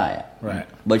all the fat. Right.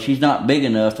 But she's not big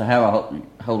enough to have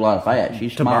a whole lot of fat.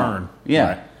 She's To small. burn. Yeah.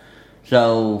 Right.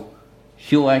 So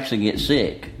she'll actually get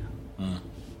sick.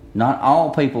 Not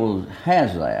all people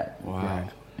has that. Wow.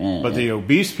 And, But the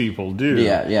obese people do.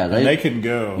 Yeah. And they can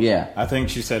go. Yeah. I think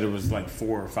she said it was like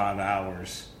 4 or 5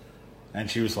 hours.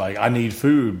 And she was like, I need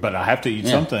food, but I have to eat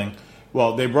something.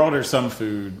 Well, they brought her some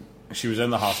food. She was in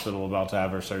the hospital about to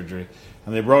have her surgery.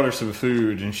 And they brought her some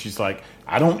food, and she's like,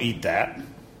 I don't eat that.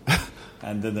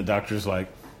 And then the doctor's like,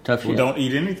 Tough well, shit. don't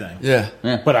eat anything. Yeah.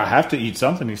 But I have to eat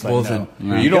something. He's like, Well, no.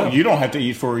 then, You don't have to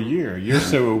eat for a year. You're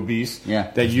so obese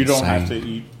that you don't have to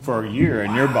eat for a year,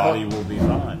 and your body will be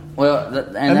fine. Well,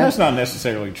 And that's not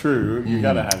necessarily true. You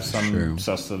got to have some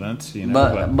sustenance, you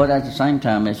know. But at the same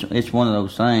time, it's one of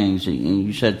those things.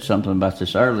 You said something about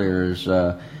this earlier.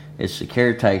 It's the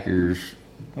caretaker's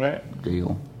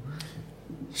deal.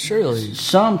 Surely.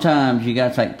 Sometimes you got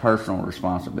to take personal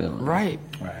responsibility. Right.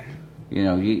 You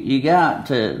know, you got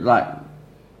to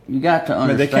understand. I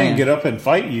mean, they can't get up and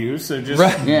fight you, so just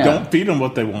don't feed them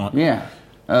what they want. Yeah.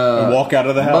 And walk out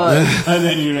of the house, and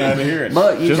then you know how to hear it.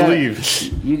 But just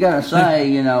leave. You got to say,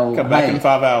 you know, Come back in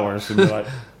 5 hours and be like,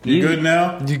 "You good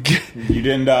now? You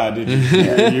didn't die, did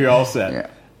you? You're all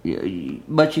set." Yeah.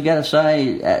 But you got to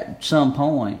say at some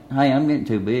point, "Hey, I'm getting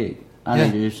too big. I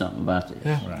need to do something about this."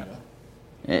 Yeah. Right.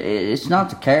 It's not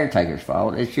the caretaker's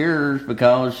fault. It's yours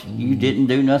because you didn't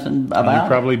do nothing about You it.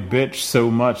 probably bitch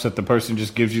so much that the person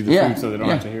just gives you the food so they don't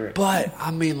have to hear it. But I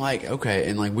mean, like, okay,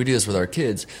 and like we do this with our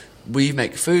kids. We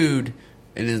make food,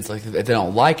 and it's like if they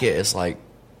don't like it, it's like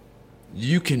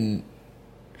you can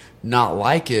not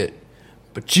like it,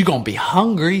 but you're gonna be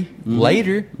hungry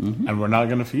later. And we're not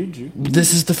going to feed you.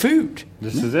 This is the food.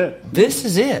 This is it. This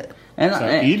is it. And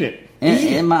So eat it.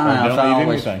 In my Or house, don't eat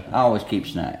anything. I always keep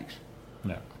snacks.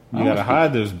 No, you got to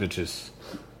hide those bitches.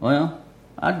 Well,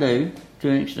 I do to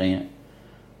an extent,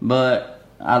 but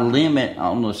I limit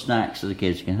on the snacks that the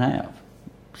kids can have.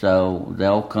 So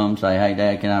they'll come say, "Hey,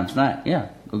 Dad, can I have a snack?" Yeah,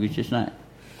 go get your snack.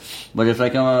 But if they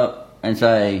come up and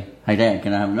say, "Hey, Dad,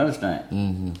 can I have another snack?"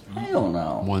 Hell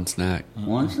no. One snack.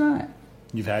 One snack.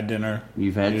 You've had dinner.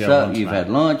 You've had You got supper. one You've snack. had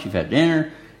lunch. You've had dinner.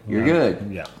 You're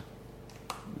good. Yeah.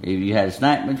 If you had a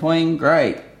snack between,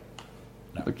 great.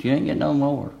 But you ain't getting no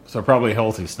more. So probably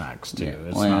healthy snacks too.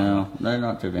 It's Well, they're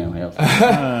not too damn healthy.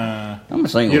 not. I'm a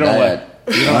single You don't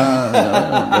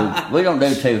dad. We don't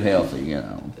do too healthy, you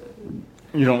know.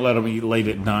 You don't let them eat late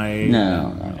at night.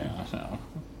 No. Yeah, so.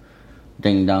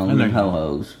 Ding dongs And and then- ho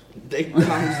hos.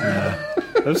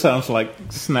 That sounds like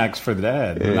snacks for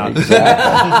dad. Not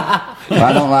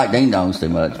I don't like ding dongs too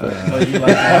much, but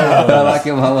I like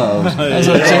them ho hos.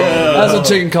 That's what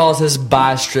Chicken calls his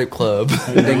bi strip club.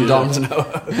 Ding dongs and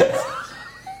ho-hos.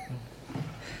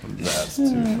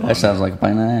 That sounds like a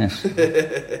pain in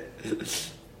the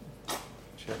ass.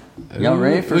 Y'all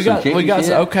ready for some chicken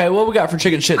shit? Okay, what we got for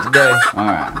chicken shit today? All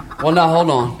right. Well, now hold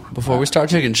on. Before we start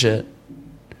chicken shit,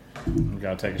 You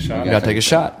gotta take a shot. we gotta take a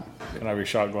shot. Can I have your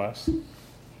shot glass?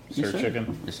 Yes, Sir sir.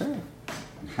 chicken? Yes, sir.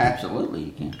 Absolutely,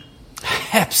 you can.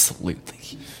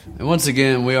 Absolutely. And once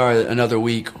again, we are another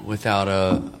week without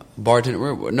a bartender.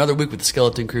 We're another week with the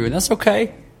skeleton crew, and that's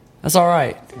okay. That's all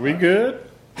right. We good?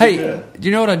 Hey, good.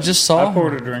 you know what I just saw? I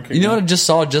poured a drink You know again. what I just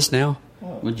saw just now?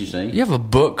 What'd you say? You have a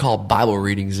book called Bible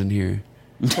Readings in here.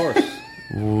 Of course.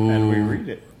 And we read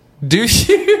it. Do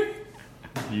you?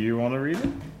 You want to read it?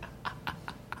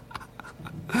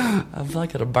 I feel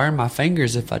like it'll burn my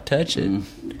fingers if I touch it.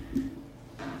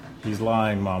 He's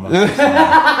lying, Mama.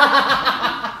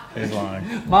 He's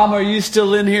lying. Mom, are you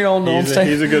still in here on the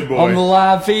He's a good boy. on the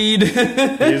live feed? He's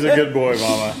a good boy,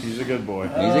 Mama. He's a good boy.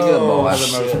 He's a good boy. For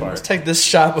the most part. Let's take this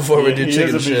shot before we do He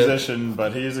chicken is a shit. musician,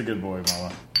 but he's a good boy,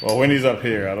 Mama. Well, when he's up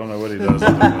here, I don't know what he does. With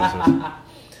the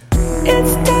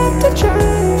It's time to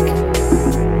drink.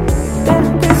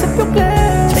 Don't piss up your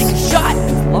glass. Take a shot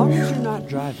as long as you're not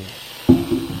driving.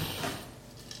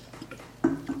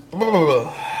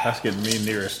 That's getting me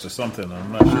nearest to something.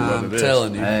 I'm not sure what I'm it is.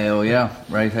 telling you. Hell yeah.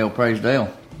 Raise hell, praise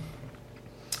Dale.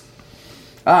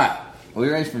 Alright. We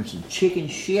ready for some chicken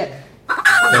shit?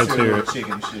 Let's hear it.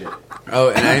 Chicken shit. Oh,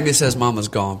 and Amy says Mama's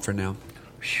gone for now.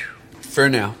 For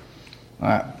now.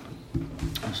 Alright.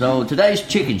 So today's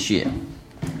chicken shit.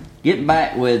 Getting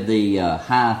back with the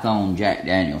high-thone Jack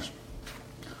Daniels.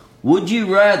 Would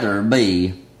you rather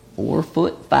be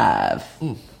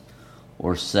 4'5"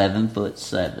 or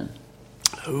 7'7"?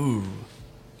 Ooh.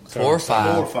 4 or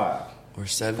 5. 4 or 5. Or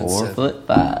 7 7. 4'5".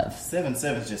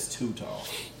 7'7" is just too tall.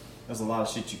 There's a lot of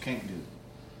shit you can't do.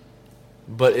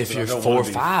 But if But I you're don't 4 or wanna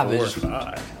be 5, 4 or there's 5.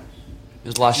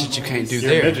 a lot of shit you can't do You're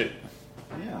there. a midget.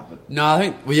 Yeah, but No, I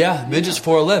think, well, yeah, midget's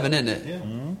 4'11", isn't it? yeah.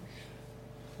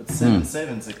 But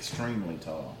 7'7" is extremely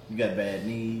tall. You got bad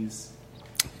knees.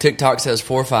 TikTok says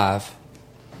 4 or 5.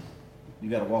 You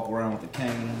got to walk around with a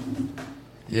cane.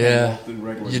 Yeah. walk through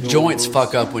regular Your doors. joints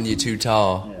fuck up when you're too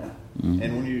tall. Yeah.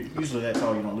 And when you're usually that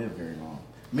tall, you don't live very long.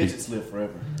 Midgets live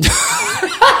forever.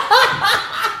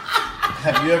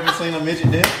 Have you ever seen a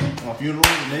midget dead? A funeral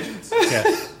with midgets?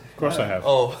 Yes. Of course I have.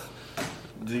 Oh.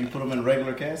 Do you put them in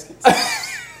regular caskets?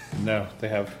 No, they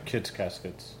have kids'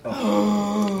 caskets.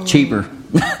 Cheaper.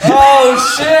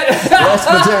 Oh, shit. Less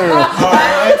material. All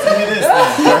right, answer me this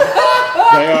then.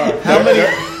 They are. How many?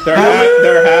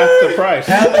 They're half the price.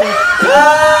 How many?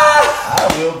 I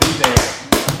will be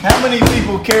there. How many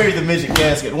people carry the midget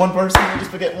casket? One person? You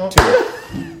just forget one?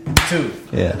 Two.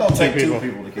 Yeah. It don't take Two two people.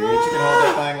 people to carry it. You can hold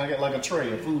that thing like a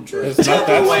tray, a food tray. It's not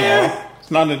that small.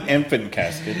 It's not an infant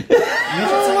casket.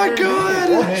 Oh my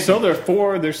god! So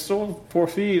they're still 4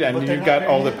 feet, and But they're you've not got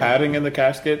all the very padding in the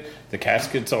casket. The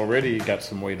casket's already got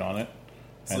some weight on it.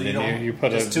 So And you then don't- you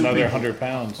put just two another people 100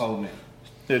 pounds. Holding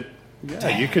it.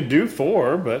 Yeah, you could do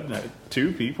 4, but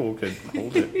 2 people could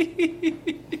hold it.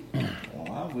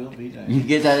 Well, I will be there. You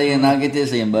get that in, I'll get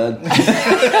this in, bud.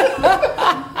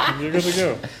 You're good to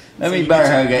go. Let me bear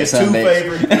hug that Your son two of a bitch.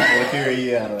 favorite people to carry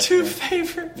you out of it. Two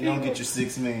favorite You don't get your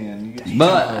 6 man. You get your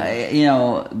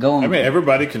But, going... I mean,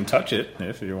 everybody can touch it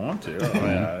if you want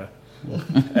to. I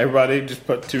mean, everybody just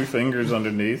put 2 fingers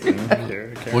underneath and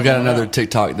carry We got it another out.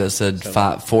 TikTok that said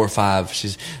 4 or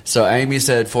 5. So Amy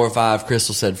said 4 or 5.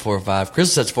 Crystal said 4 or 5.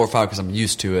 Crystal says 4 or 5 because I'm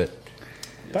used to it.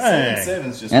 Dang.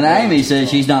 7'7" just And way Amy too says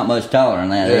tall. she's not much taller than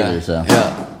that either, so...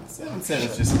 Yeah. 7'7"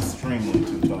 is just extremely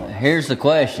too tall. Here's the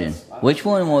question. Which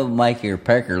one would make your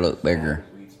pecker look bigger?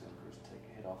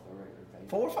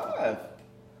 4 or 5.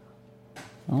 I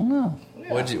don't know.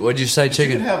 Yeah. What'd you say, You could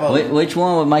chicken? have a, Which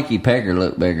one would make your pecker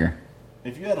look bigger?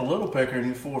 if you had a little pecker and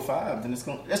you're 4 or 5, then it's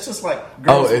going. That's just like Oh,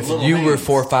 girls with if little you were hands.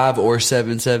 4 or 5 or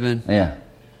 7 7. Yeah.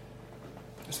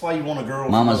 That's why you want a girl.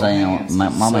 Mama's with little ain't on, hands.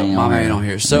 mama ain't on Mama here. ain't on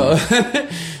here. So,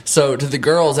 so to the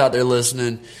girls out there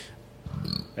listening,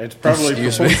 It's probably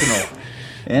Excuse me. proportional.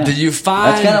 Yeah. do you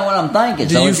find? That's kind of what I'm thinking.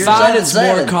 Do So you if you're find it's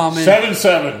 7'7", more common?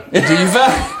 7'7". Do you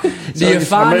find? Do you I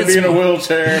find may be in a it's,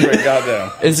 wheelchair, but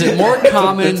goddamn. is it more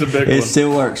common? It's a big It one.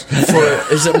 still works.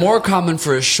 Is it more common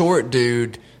for a short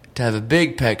dude to have a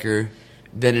big pecker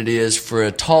than it is for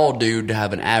a tall dude to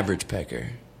have an average pecker?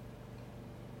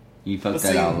 You fucked But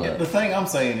that see, all up. the thing I'm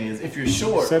saying is, if you're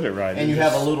short said it right. and It you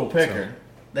just- have a little pecker,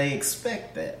 they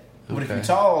expect that. But if Okay. you're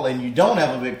tall and you don't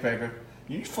have a big pecker,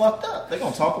 you fucked up. They're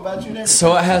gonna talk about you and everything.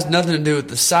 So it has nothing to do with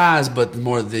the size, but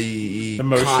more the The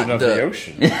motion of the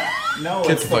ocean. no,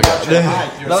 Get it's the fuck about out. your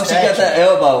height, your Don't you got stature. that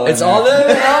elbow in It's there. all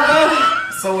that.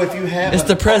 So if you have, It's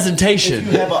the presentation.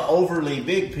 If you have an overly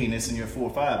big penis and you're 4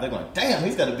 or 5, they're going, "Damn,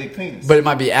 he's got a big penis." But it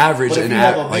might be average But if and you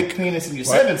have a like big penis and you're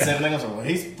 7'7", they're going to say, "Well,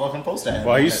 he's fucking supposed to have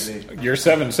Well, that big." you're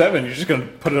 7'7". You're just going to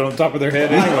put it on top of their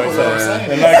head anyway. That's So what I'm saying.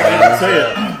 they're not going to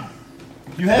even see it.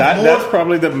 You have more. That's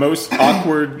probably the most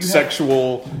awkward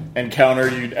sexual encounter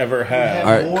you'd ever have. You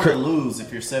have more to lose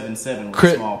if you're 7'7" with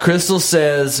a small. Crystal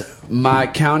says my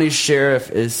county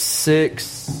sheriff is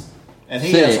 6'6". And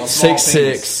he has a small 6'6".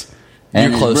 penis. You're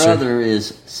And his closer. brother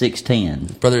is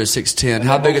 6'10". Brother is 6'10". And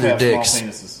How they big are both their have dicks? small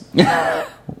penises.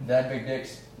 That big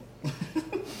dicks.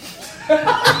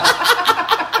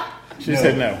 She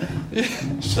said no.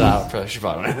 Shut up. She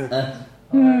probably.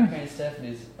 Hurricane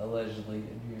Stephanie's allegedly in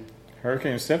here.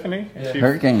 Hurricane Stephanie? Yeah.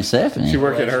 Hurricane Stephanie. She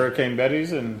worked at Hurricane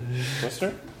Betty's in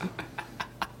Worcester?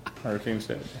 Hurricane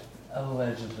Stephanie.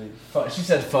 Allegedly. She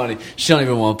said funny. She don't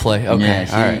even want to play. Okay, Yeah,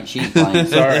 all right. she's playing.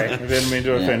 Sorry, I didn't mean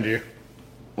to offend you.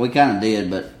 We kind of did,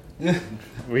 but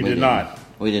We did not.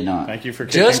 We did not. Thank you for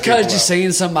kicking Just because people you out.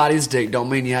 seen somebody's dick don't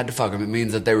mean you had to fuck them. It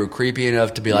means that they were creepy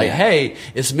enough to be like, Yeah. hey,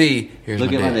 it's me. Here's Look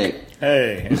my at dick. my dick.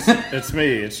 Hey, it's me.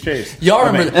 It's Chase. Y'all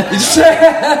I mean,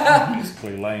 remember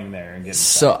basically laying there and getting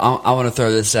So I want to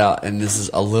throw this out, and this is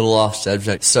a little off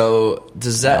subject. So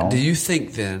does that? No. Do you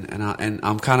think then? And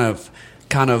I'm kind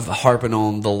of harping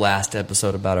on the last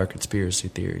episode about our conspiracy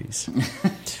theories.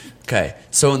 Okay,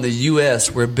 so in the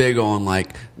U.S. we're big on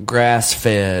like grass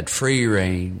fed, free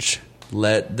range.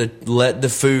 Let the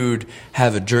food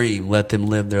have a dream. Let them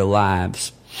live their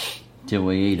lives. Till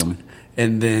we eat them.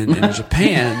 And then in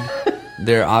Japan,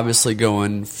 they're obviously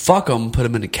going, fuck them, put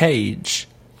them in a cage.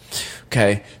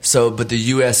 Okay, so, but the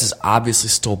U.S. is obviously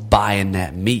still buying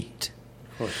that meat.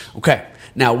 Of course. Okay,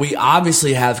 now we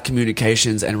obviously have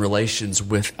communications and relations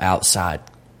with outside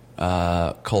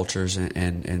cultures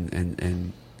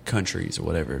and countries or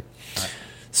whatever. Right.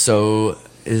 So,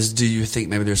 do you think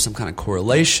maybe there's some kind of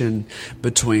correlation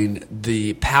between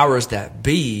the powers that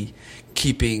be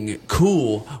keeping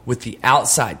cool with the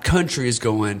outside countries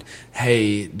going,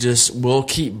 hey, we'll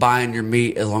keep buying your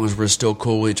meat as long as we're still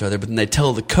cool with each other. But then they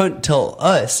tell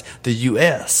us, the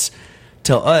U.S.,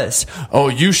 tell us, oh,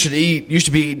 you should be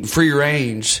eating free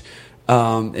range,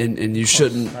 and you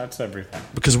shouldn't. That's everything.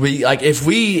 Because if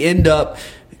we end up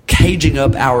caging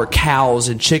up our cows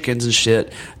and chickens and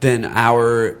shit, then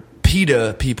our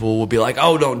PETA people will be like,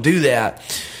 oh, don't do that.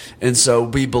 And so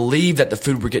we believe that the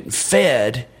food we're getting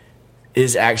fed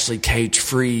is actually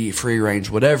cage-free, free-range,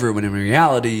 whatever, when in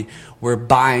reality, we're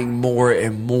buying more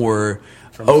and more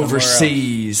From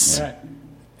overseas. Right.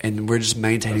 And we're just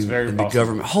maintaining That's very in the possible.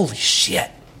 government. Holy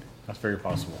shit. That's very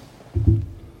possible.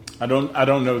 I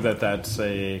don't know that that's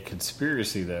a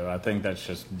conspiracy though. I think that's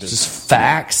just business. Just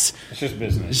facts. It's just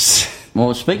business.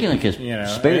 Well, speaking of In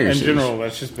conspiracies, general,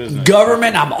 that's just business.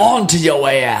 Government, I'm on to your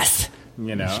ass.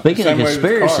 Speaking of Same way with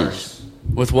conspiracies.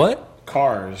 With what?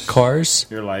 cars. Cars?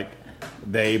 You're like,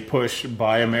 they push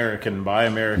buy American, buy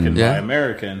American, Yeah. buy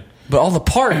American. But all the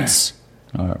parts.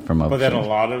 From But then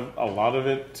overseas. a lot of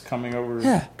it's coming over.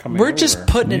 Yeah. coming We're over, just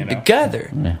putting you it know? together.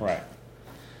 Yeah. Right.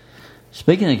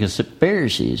 Speaking of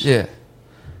conspiracies, Yeah.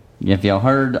 have y'all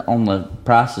heard on the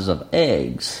prices of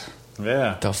eggs?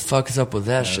 Yeah. The fuck is up with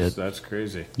that shit? That's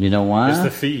crazy. You know why? It's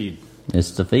the feed.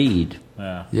 It's the feed.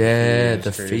 Yeah. Yeah, It's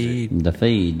the crazy. feed. The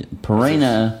feed.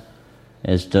 Purina,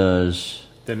 as does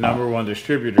The number one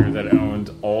distributor that owns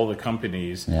all the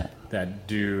companies Yeah. that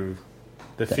do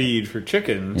the feed for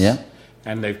chickens. Yeah.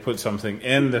 And they've put something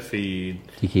in the feed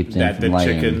To keep them that from the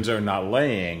laying. chickens are not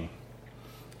laying.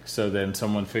 So then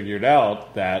someone figured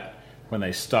out that when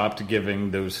they stopped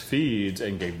giving those feeds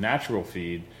and gave natural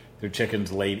feed, their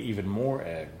chickens laid even more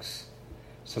eggs.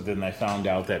 So then they found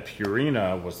out that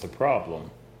Purina was the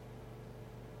problem.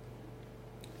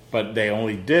 But they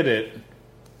only did it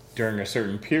during a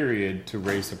certain period to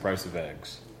raise the price of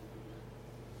eggs.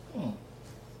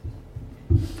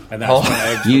 And that's when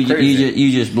eggs were crazy.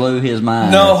 you just blew his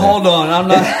mind. No, right there. hold on. I'm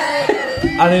not.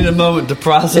 I need a moment to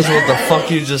process what the fuck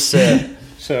you just said.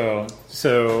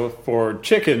 So for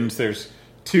chickens, there's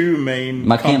two main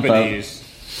My campo. companies.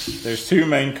 There's two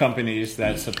main companies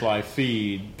that supply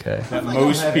feed. Okay. That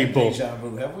most people Have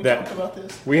we that- talked about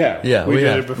this? we have. Yeah, we did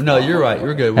have. it before. No, you're right.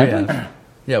 You're good. We Have we? have.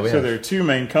 Yeah, we So have. there are two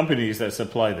main companies that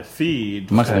supply the feed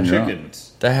Must for have been wrong.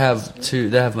 chickens. They have two.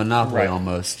 They have monopoly Right.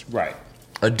 almost. Right.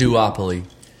 A duopoly.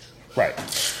 Right.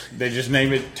 They just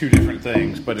name it two different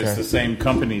things, but it's Okay. the same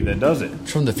company that does it.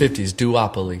 It's from the 50s.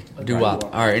 Duopoly. Duop.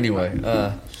 All right. Anyway.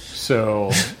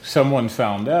 So someone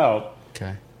found out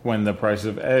Okay. when the price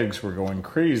of eggs were going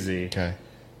crazy. Okay.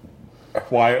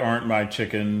 Why aren't my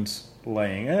chickens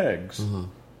laying eggs?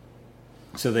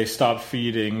 So they stopped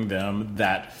feeding them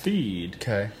that feed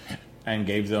Okay. and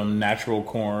gave them natural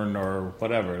corn or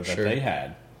whatever that Sure. they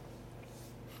had.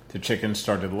 The chickens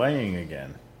started laying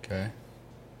again, Okay.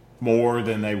 more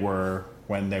than they were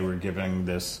when they were giving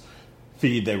this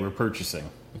feed they were purchasing,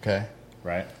 Okay.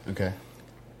 right? Okay.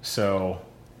 So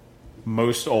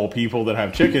most old people that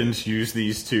have chickens use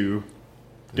these two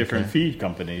different feed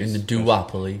companies. In the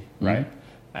duopoly. Right?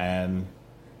 And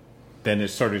then it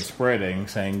started spreading,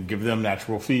 saying, give them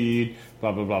natural feed,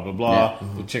 blah, blah, blah, blah, blah. Yeah.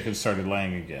 The chickens started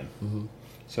laying again.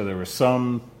 So there was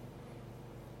some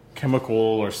chemical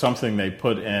or something they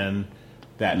put in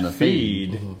that In the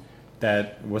feed feed.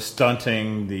 that was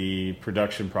stunting the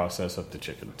production process of the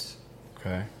chickens.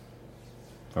 Okay.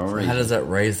 For a How reason. does that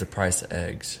raise the price of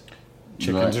eggs?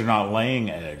 Chickens Right. are not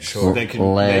laying eggs. Sure. They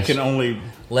Less. can only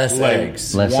Less lay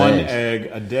eggs. Less one eggs. egg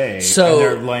a day, So- and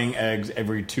they're laying eggs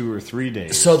every 2 or 3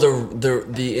 days. So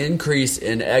the increase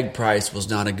in egg price was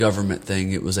not a government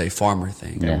thing; it was a farmer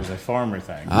thing. it was a farmer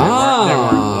thing. Ah. They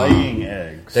weren't laying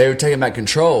eggs. They were taking back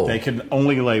control. They can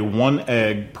only lay one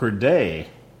egg per day.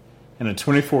 In a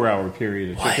 24-hour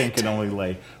period, a chicken What? can only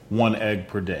lay one egg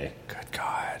per day. Good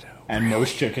God! And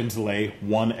most chickens lay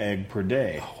one egg per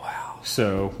day. Oh wow!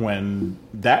 So when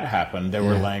that happened, they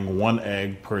were Yeah. laying one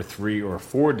egg per 3 or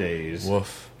 4 days.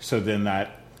 Woof. So then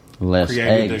that Less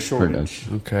created the egg shortage.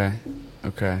 production.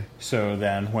 Okay. So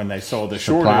then when they saw the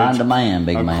Supply shortage and demand,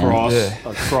 big man. across, Yeah.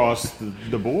 across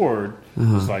the board,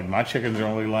 it's like my chickens are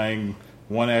only laying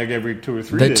one egg every 2 or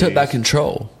 3 They days. took back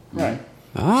control. Right.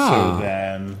 Ah. So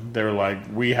then they're like,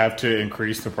 we have to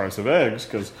increase the price of eggs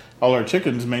because all our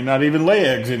chickens may not even lay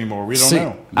eggs anymore. We don't See,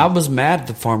 know. I was mad at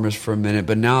the farmers for a minute,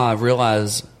 but now I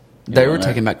realize they were right.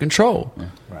 taking back control.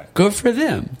 Right. Good for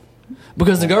them.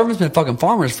 Because the government's been fucking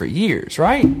farmers for years,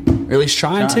 right? Or at least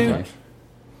trying to.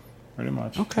 Pretty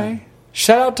much. Okay.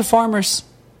 Shout out to farmers.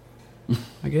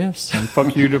 I guess.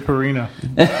 Fuck you to Purina.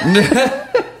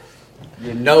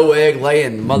 You no egg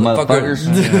laying motherfuckers.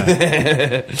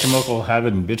 Chemical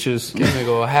having bitches. Give me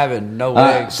go having no All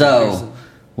right, eggs. so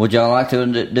would y'all like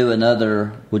to do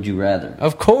another Would You Rather?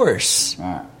 Of course. All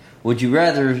right. Would you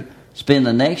rather spend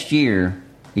the next year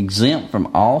exempt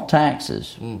from all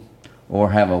taxes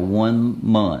or have a 1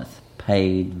 month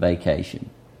paid vacation?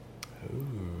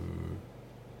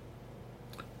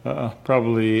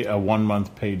 Probably a 1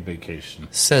 month paid vacation.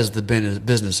 Says the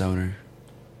business owner.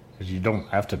 Because you don't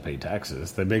have to pay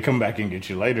taxes. They may come back and get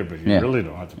you later, but you Yeah. really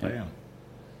don't have to pay them.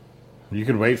 You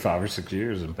could wait 5 or 6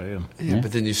 years and pay them. Yeah,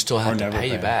 but then you still have Or to never pay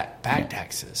pay. back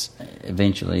taxes.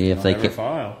 Eventually, if they Never ca-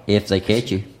 file. if they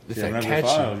catch you. If You they never catch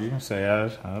file. you. You can say, I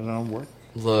don't know, work.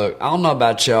 Look, I don't know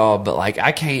about y'all, but like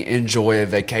I can't enjoy a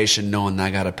vacation knowing that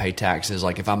I got to pay taxes.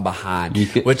 Like if I'm behind, You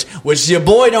could- which your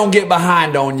boy don't get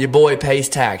behind on. Your boy pays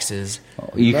taxes.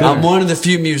 You could, I'm one of the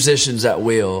few musicians that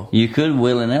will. you could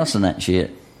Willie Nelson that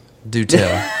shit. Do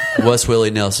tell. What's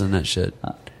Willie Nelson that shit?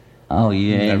 Oh,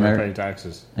 you ain't Never never pay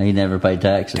taxes. He never paid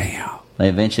taxes. Damn. They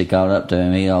eventually caught up to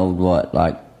him. He owed what,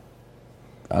 like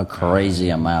a crazy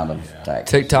amount of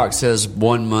taxes. TikTok says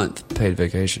 1 month paid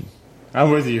vacation. I'm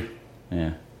with you.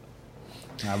 Yeah.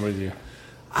 I'm with you.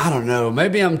 I don't know.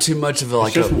 Maybe I'm too much of a It's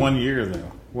like just a, 1 year,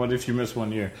 though. What if you miss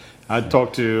 1 year? I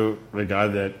talked to the guy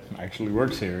that actually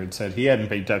works here and said he hadn't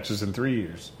paid taxes in 3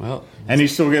 years. Well, And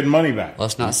he's still getting money back.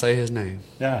 let's not say his name.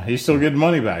 Yeah, he's still getting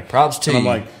money back. Props to and I'm you,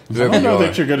 like, I whoever don't you know are.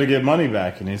 that you're going to get money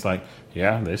back. And he's like,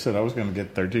 yeah, they said I was going to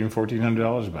get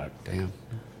 $1,400 back. Damn.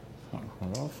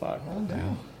 Well, fuck.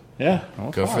 Yeah.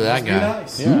 Well, Go fuck. for that Be guy.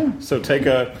 nice. Yeah. So take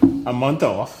a month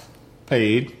off,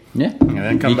 paid, Yeah. and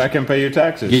then come back and pay your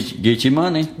taxes. Get your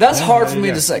money. That's hard for there me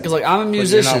you to go. say because like I'm a you're not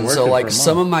musician, so working for like a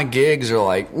some month. of my gigs are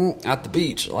like at the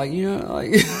beach, like you know,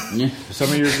 like Some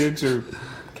of your gigs are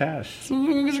cash. some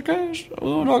gigs are cash. We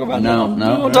won't talk about No, that.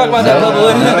 no. We won't talk about that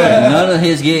publicly. None of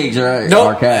his gigs are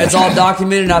Nope, cash. it's all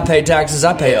documented. I pay taxes.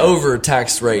 I pay over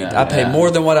tax rate. Yeah, I pay yeah. more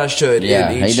than what I should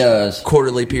Yeah, in he each does.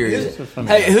 quarterly period. funny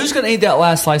Hey, who's gonna eat that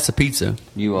last slice of pizza?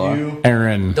 You are.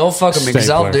 Aaron. Don't fuck with me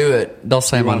because I'll Stapler. do it. Don't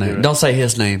say my won't do name. it. Don't say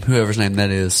his name. Whoever's name that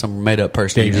is. Some made up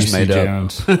person you Davey just C. made up.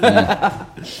 Jones.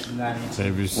 Nice.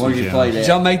 Davey C. Where'd you Jones. play Did that?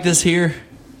 y'all make this here?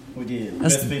 We did.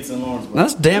 That's- Best pizza in Lawrenceburg.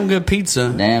 That's damn good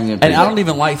pizza. Damn good And pizza. I don't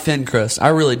even like thin crust. I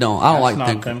really don't. I don't That's like not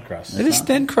thin thin crust. crust. It is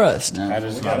thin crust. That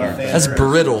is We not got our our thing. That's thin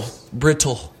brittle.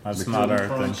 Brittle. That's not our thin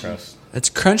Crunchy. crust. It's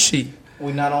crunchy.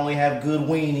 We not only have good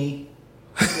weenie,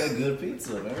 we got good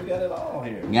pizza, man. We got it all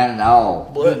here. Got it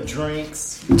all. Good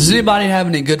drinks. Does anybody have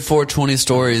any good 420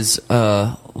 stories?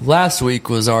 Last week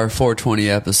was our 420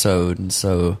 episode, and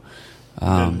so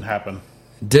Didn't happen.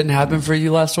 didn't happen for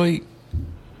you last week.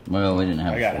 Well, we didn't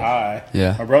have I a got four. high.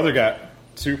 Yeah. My brother got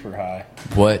super high.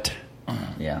 What?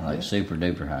 Yeah, like super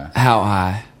duper high. How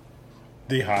high?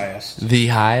 The highest. The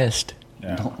highest.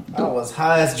 Yeah. I was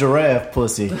high as giraffe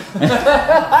pussy.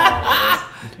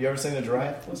 You ever seen a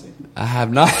giraffe pussy? I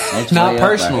have not. It's Not way up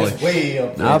personally. there. It's way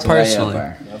up there. Not It's way up personally.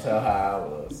 there. That's how high I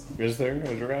was. Is there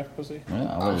a giraffe pussy? Yeah,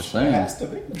 I would There assume. has to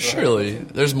be. a giraffe Surely, pussy.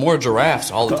 there's more giraffes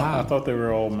all the I time. thought they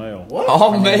were all male. What?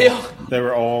 All male. They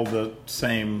were all the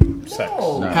same sex.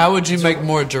 No. How would you make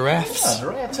more Yeah, giraffes?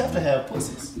 giraffes have to have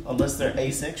pussies. Unless they're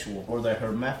asexual or they're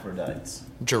hermaphrodites.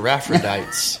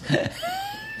 Giraffrodites. I don't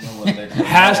know what they're called.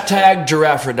 Hashtag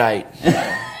giraffrodite.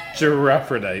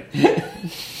 Giraffrodite.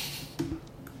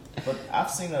 But I've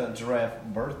seen a giraffe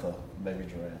birth a baby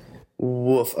giraffe.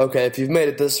 Woof. Okay, if you've made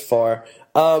it this far.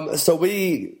 So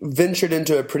we ventured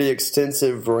into a pretty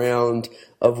extensive round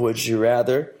of Would You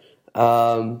Rather.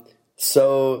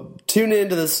 So tune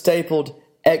into the Stapled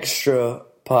Extra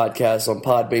podcast on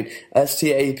Podbean.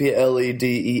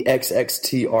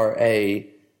 STAPLEDEXXTRA.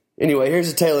 Anyway,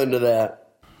 here's a tail end of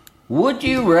that. Would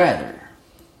you rather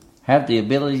have the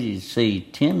ability to see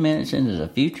 10 minutes into the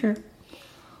future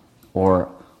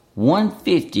or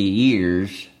 150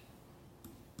 years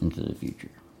into the future?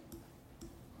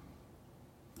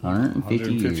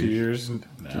 150 years. No. into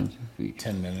the future.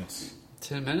 10 minutes.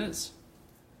 10 minutes?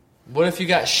 What if you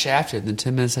got shafted and the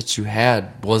 10 minutes that you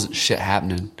had wasn't shit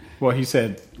happening? Well, he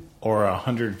said, or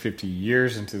 150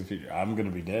 years into the future. I'm going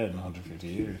to be dead in 150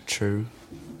 years. True.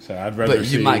 So I'd rather But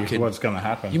see you might could, what's going to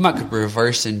happen. You might could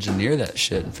reverse engineer that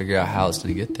shit and figure out how it's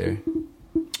going to get there.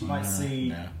 Might see.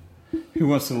 No. Who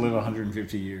wants to live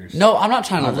 150 years? No, I'm not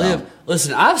trying to live.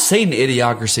 Listen, I've seen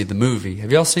Idiocracy, the movie.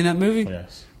 Have y'all seen that movie?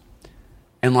 Yes.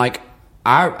 And like,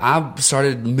 I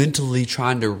started mentally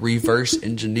trying to reverse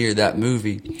engineer that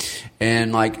movie.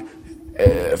 And like,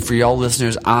 for y'all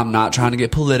listeners, I'm not trying to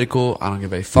get political. I don't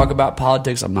give a fuck about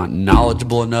politics. I'm not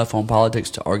knowledgeable enough on politics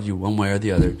to argue one way or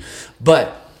the other.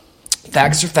 But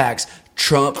facts are facts.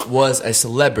 Trump was a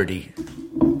celebrity.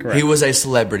 Correct. He was a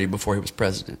celebrity before he was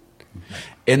president.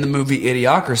 In the movie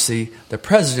Idiocracy, the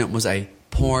president was a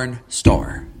porn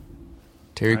star.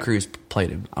 Terry Crews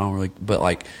played him. I don't really, but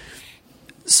like,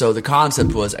 so the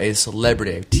concept was a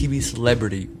celebrity, a TV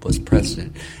celebrity was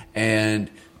president. And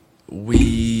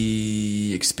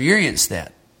we experienced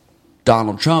that.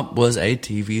 Donald Trump was a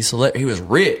TV celebrity. He was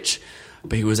rich,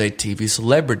 but he was a TV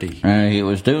celebrity. And he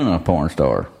was doing a porn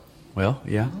star. Well,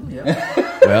 yeah.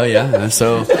 Well, yeah.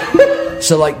 So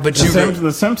like, but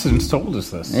The Simpsons told us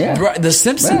this. Yeah. Right, The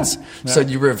Simpsons. Yeah. So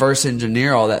you reverse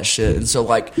engineer all that shit. And so,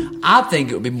 like, I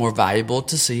think it would be more valuable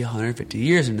to see 150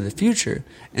 years into the future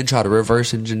and try to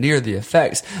reverse engineer the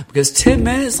effects. Because 10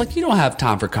 minutes, like, you don't have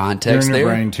time for You're context in your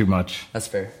there. brain too much. That's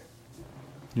fair.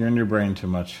 You're in your brain too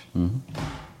much. Mm-hmm.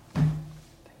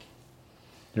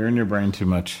 You're in your brain too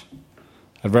much.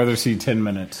 I'd rather see 10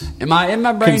 minutes. Am I in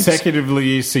my brain?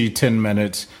 Consecutively see 10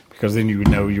 minutes because then you would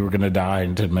know you were going to die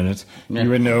in 10 minutes. Yeah. You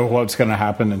would know what's going to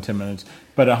happen in 10 minutes.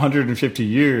 But 150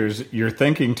 years, you're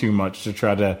thinking too much to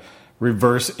try to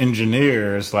reverse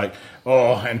engineer. It's like,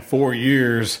 oh, in 4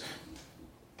 years,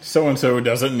 so-and-so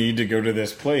doesn't need to go to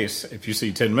this place. If you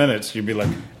see 10 minutes, you'd be like,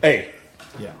 hey,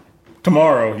 Yeah.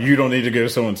 tomorrow you don't need to go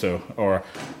so-and-so. Or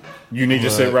you need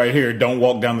to sit right here. Don't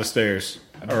walk down the stairs.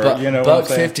 Or, you know what I'm Buck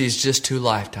saying? 50 is just 2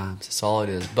 lifetimes. That's all it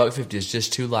is. Buck 50 is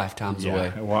just 2 lifetimes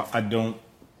away. Yeah, well, I don't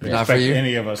Not for expect you?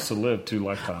 any of us to live 2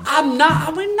 lifetimes. I'm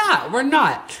not. We're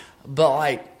not. But,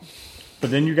 like,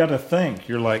 But then you got to think.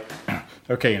 You're like,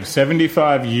 okay, in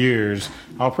 75 years,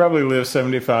 I'll probably live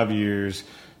 75 years.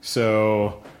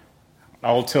 So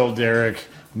I'll tell Derek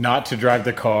not to drive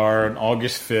the car on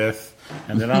August 5th.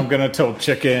 And then I'm going to tell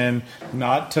Chicken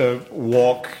not to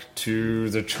walk to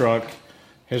the truck,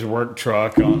 his work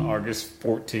truck, on August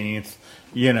 14th.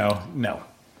 You know, no.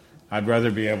 I'd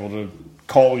rather be able to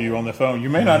call you on the phone. You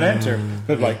may not answer,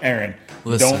 but like, Aaron,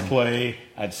 Listen. don't play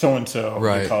at so-and-so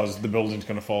Right. because the building's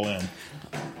going to fall in.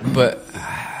 but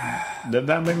Did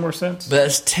that make more sense?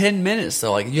 it's 10 minutes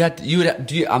though. Like you have to,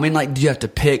 do you have to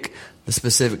pick the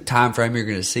specific time frame you're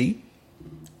going to see?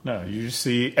 No, you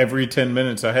see every 10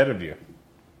 minutes ahead of you.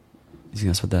 You think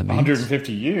that's what that means?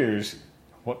 150 years,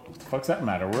 what the fuck's that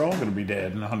matter? We're all going to be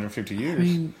dead in 150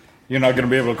 years. You're not going to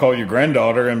be able to call your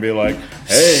granddaughter and be like,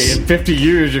 hey, in 50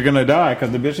 years you're going to die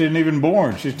because the bitch isn't even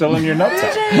born. She's telling your nuts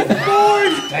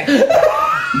out.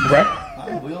 Right?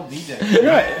 I will be there.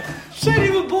 Right. She ain't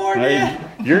even born Hey,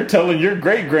 you're telling your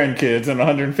great-grandkids in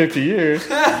 150 years,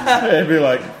 they'd be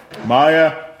like,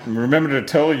 Maya, remember to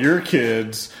tell your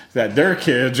kids that their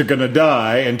kids are going to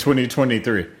die in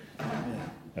 2023.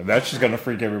 And that's just going to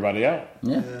freak everybody out.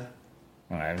 Yeah.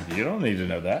 And you don't need to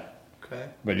know that. Okay.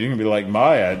 But you can be like,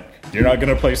 Maya, you're not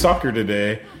going to play soccer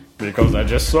today because I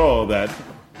just saw that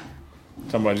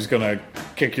somebody's going to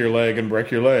kick your leg and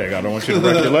break your leg. I don't want you to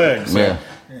break your leg. So Yeah.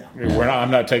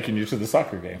 I'm not taking you to the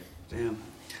soccer game. Damn.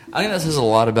 I think that says a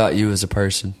lot about you as a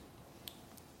person.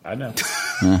 I know.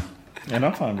 And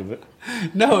I'm fine with it.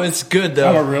 No, it's good though.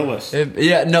 I'm a realist.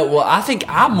 I think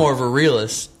I'm more of a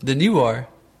realist than you are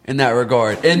in that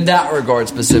regard. In that regard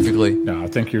specifically. No, I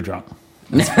think you're drunk.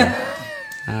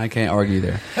 I can't argue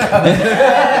there.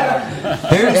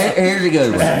 Here's a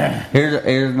good one.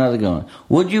 Here's another good one.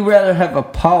 Would you rather have a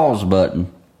pause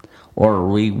button or a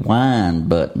rewind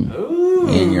button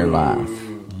in your life?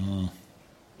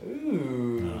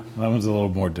 That one's a little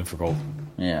more difficult.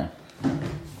 Yeah.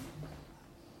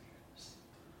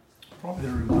 Probably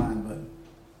the rewind button.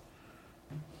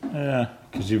 Yeah,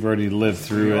 because you've already lived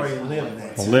through You it. already lived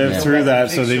that. Lived through that,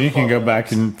 so Fix then your you can go fuck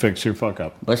back and fix your fuck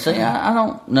up. But see, I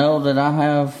don't know that I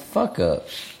have fuck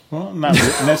ups. Well, not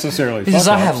necessarily. Because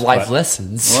I fuck-ups, have life but-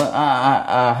 lessons. Well,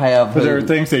 I have. But there are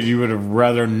things that you would have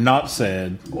rather not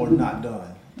said. Or not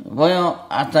done. Well,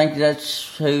 I think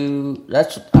that's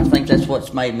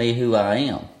what's made me who I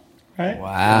am. Right? I'm sure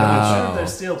Wow.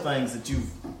 there's still things that you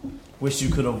wish you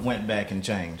could have went back and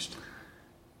changed.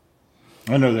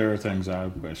 I know there are things I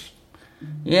wish.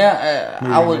 Yeah,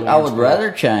 I would Lawrenceburg.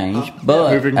 rather change,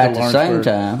 but Moving to at the same Lawrenceburg,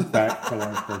 time, back to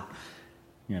Lawrenceburg.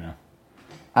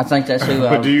 I think that's who I.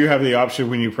 But do you have the option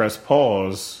when you press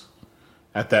pause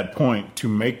at that point to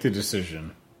make the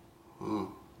decision?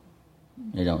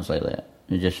 It don't say that.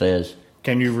 It just says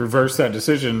Can you reverse that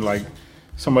decision? Like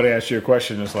somebody asks you a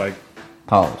question, it's like,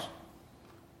 pause.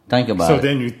 Think about so it.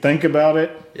 then you think about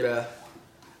it. Yeah.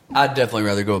 I'd definitely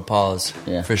rather go with pause.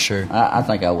 Yeah, For sure. I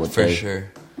think I would For too.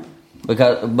 sure.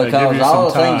 Because They give you all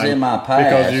the some things time in my because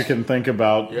past you can think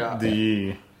about Yeah.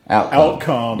 the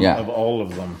outcome. Yeah. of all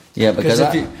of them. Yeah, Because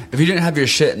because if you didn't have your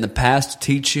shit in the past to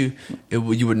teach you,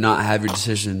 you would not have your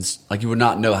decisions. Like, you would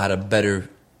not know how to better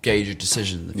gauge your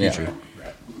decisions in the Yeah. future.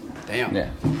 Damn. yeah,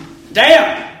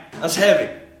 Damn! That's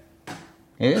heavy.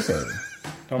 it is heavy.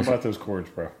 Don't bite those cords,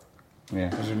 bro. Yeah,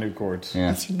 Those are new cords.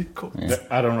 yeah.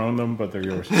 I don't own them, but they're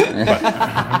yours. But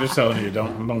I'm just telling you,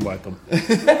 don't bite them.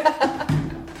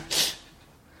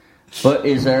 But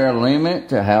is there a limit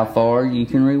to how far you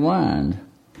can rewind?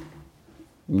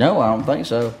 No, I don't think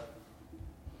so.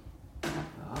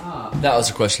 That was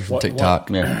a question from TikTok.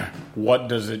 Yeah. What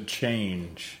does it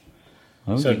change?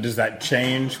 Okay. So does that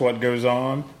change what goes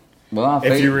on? Well, I If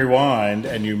feel you rewind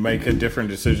and you make a different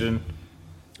decision,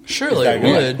 Surely that it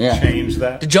gonna would. Yeah. change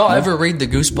that? Did y'all ever read the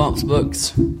Goosebumps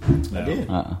books? No. I did.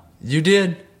 You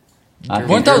did? I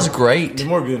Weren't those great? The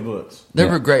more good books. They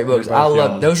were great books. They're I both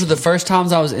love. young. Those were the first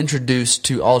times I was introduced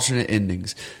to alternate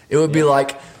endings. It would be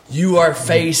like you are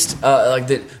faced like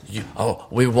that.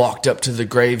 We walked up to the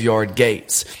graveyard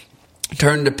gates.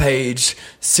 Turn to page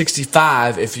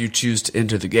 65 if you choose to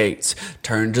enter the gates.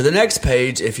 Turn to the next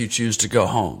page if you choose to go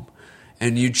home.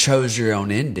 And you chose your own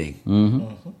ending.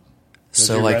 Mm-hmm.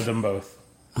 So you like, read them both.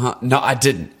 no, I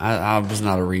didn't. I was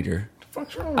not a reader.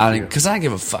 What's wrong with you? Because I didn't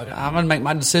give a fuck. I'm gonna make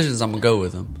my decisions. I'm gonna go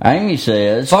with them. Amy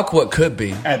says, Fuck what could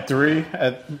be. At 3,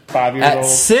 at 5 years At old,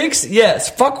 6, yes.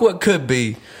 Fuck what could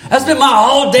be. That's been my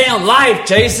whole damn life,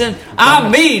 Jason. I'm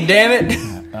me, damn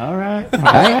it. all right.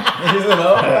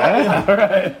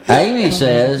 Amy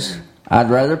says, I'd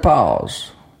rather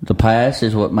pause. The past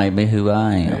is what made me who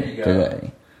I am you go.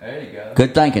 today. There you go.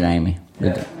 Good thinking, Amy.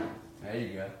 Good There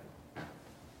you go.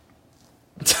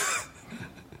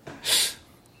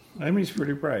 Amy's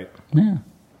pretty bright. Yeah.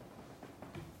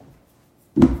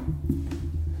 If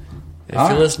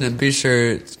you're listening, be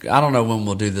sure. I don't know when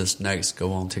we'll do this next.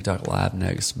 Go on TikTok Live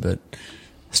next, but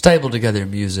Stable Together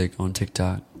Music on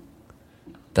TikTok.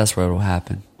 That's where it'll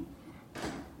happen.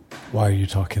 Why are you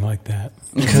talking like that?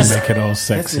 Because make it all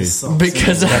sexy.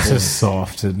 Because That's a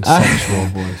soft and sensual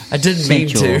voice. I didn't mean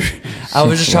Sensual. to. I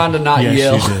was just trying to not Yes,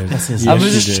 yell. you did. Yes, I was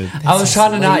you just. did. I was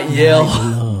trying to not yell.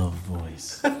 Love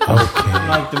voice. Okay.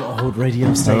 Like them old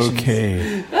radio stations.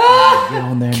 Okay. Get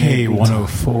on there and make me talk.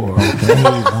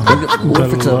 K104.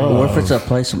 What if it's a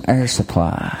place from Air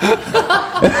Supply?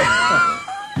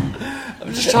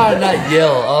 I'm just trying to not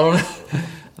yell. I don't.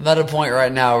 I'm at a point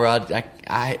right now where I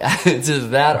it's either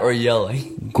that or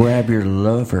yelling. Grab your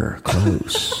lover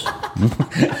close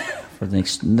for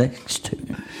the next two.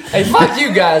 Hey, fuck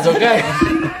you guys, okay?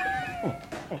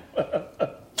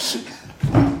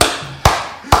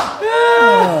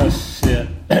 Oh, shit.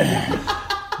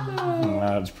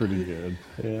 That's pretty good.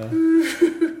 Yeah.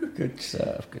 Good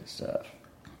stuff. Good stuff.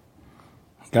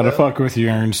 Gotta fuck with you,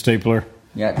 Aaron Stapler.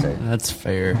 Got to. That's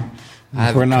fair. I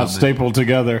have We're it not coming. stapled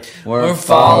together. We're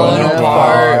falling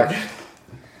apart.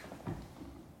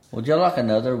 Would y'all like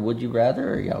another Would You Rather,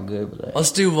 or are y'all good with that?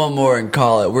 Let's do one more and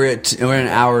call it. We're in an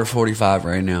hour 45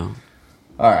 right now.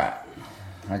 All right.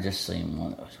 I just seen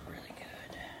one that was really good.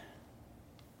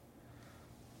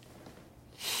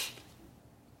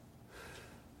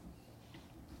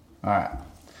 All right.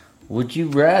 Would you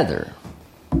rather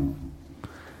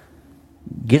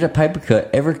get a paper cut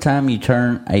every time you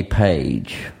turn a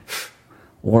page,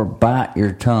 or bite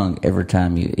your tongue every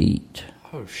time you eat?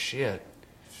 Oh shit!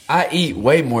 I eat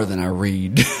way more than I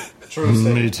read. True.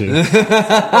 Me too. Me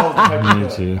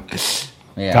too.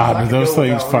 Yeah. God, I but could those go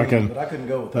things without reading, fucking. but I couldn't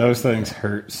go with that. Those things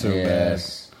hurt so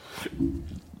Yes.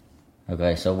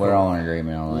 Okay, so we're all in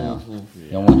agreement on that.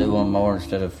 You want to do one more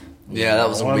instead of... Yeah, that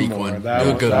was a weak more. one. That,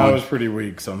 Real was, good that one. was pretty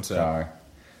weak. So I'm sorry.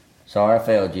 Sorry I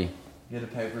failed you. Get a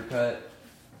paper cut.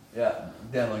 Yeah,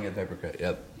 definitely get a paper cut.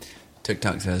 Yep.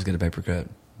 TikTok says get a paper cut.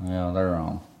 Well, they're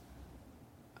wrong.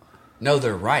 No,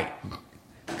 they're right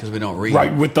because we don't read.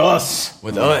 Right with us.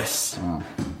 With us. All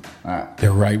right.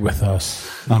 They're right with us.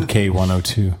 I'm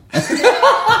K102.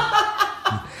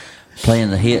 Playing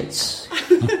the hits.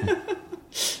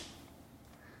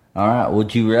 All right.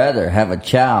 Would you rather have a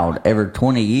child every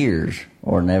 20 years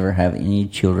or never have any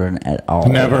children at all?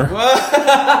 Never.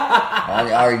 I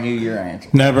already knew your answer.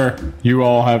 Never. You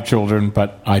all have children,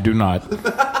 but I do not.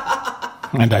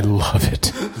 And I love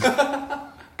it.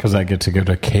 Because I get to go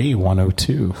to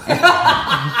K102.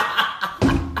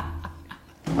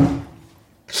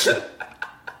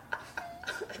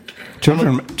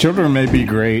 Children may be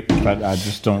great, but I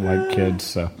just don't like kids,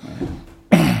 so...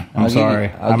 I'm sorry.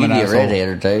 I'll I'm give an you a asshole. redhead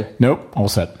or two. Nope. All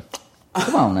set.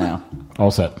 Come on now. All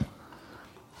set.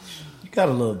 You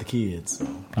gotta love the kids.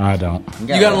 I don't. You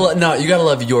gotta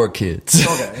love your kids.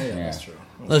 Okay, yeah, that's true.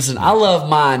 Listen, I love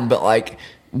mine, but like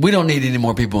we don't need any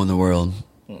more people in the world.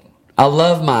 I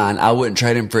love mine. I wouldn't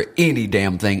trade him for any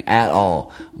damn thing at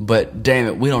all. But damn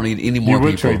it, we don't need any more You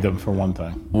would people. trade them for one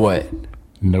thing. What?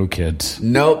 No kids.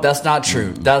 Nope, that's not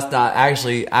true. That's not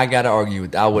actually. I gotta argue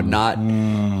with. I would not.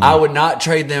 I would not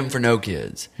trade them for no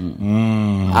kids.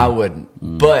 I wouldn't.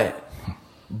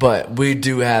 But we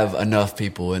do have enough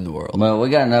people in the world. Well, we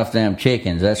got enough damn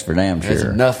chickens. That's for damn sure. There's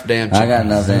enough damn. I got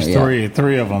enough. There's three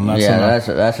of them. That's enough.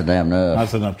 That's a damn enough.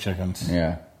 That's enough chickens.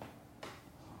 Yeah.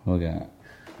 We got.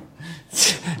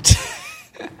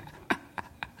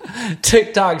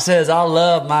 TikTok says I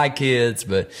love my kids,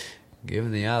 but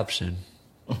given the option,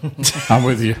 I'm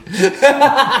with you.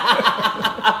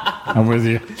 I'm with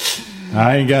you.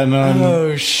 I ain't got none.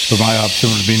 oh So my option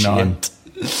would be none.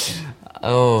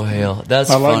 Oh hell, that's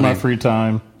I like funny. my free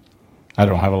time. I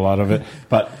don't have a lot of it,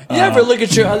 but You ever look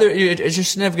at your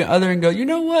significant other and go, you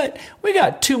know what? We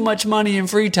got too much money in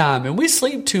free time, and we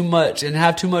sleep too much and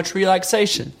have too much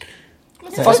relaxation.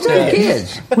 Fuck the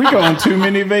kids. we go on too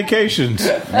many vacations.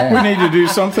 We need to do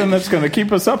something that's going to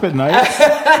keep us up at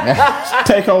night,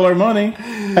 take all our money,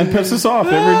 and piss us off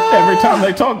every time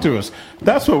they talk to us.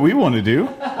 That's what we want to do.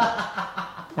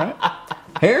 Right?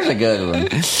 Here's a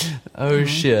good one. Oh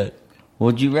shit!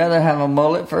 Would you rather have a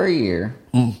mullet for a year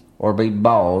or be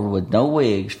bald with no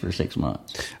wigs for 6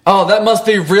 months? Oh, that must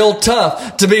be real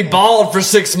tough to be bald for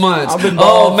 6 months. I've been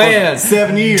bald man, for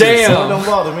 7 years. Damn, So it don't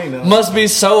bother me now. must be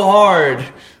so hard,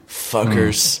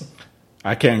 fuckers.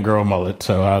 I can't grow a mullet,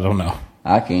 so I don't know.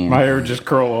 I can. My hair would just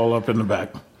curl all up in the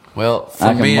back. Well, for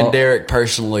I can me and mul- Derek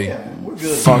personally, We're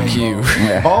good. fuck you.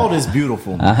 Yeah. Bald is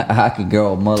beautiful. I could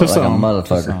grow a mullet To like some, a to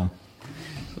motherfucker. some.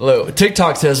 Look,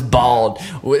 TikTok says bald.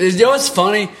 You know what's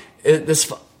funny?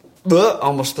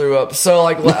 Almost threw up. So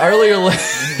like earlier,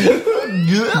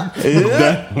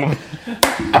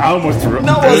 I almost threw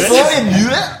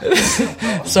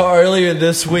up. so earlier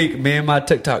this week, me and my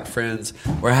TikTok friends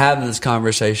were having this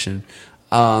conversation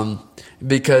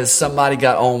because somebody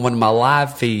got on one of my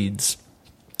live feeds.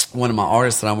 One of my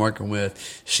artists that I'm working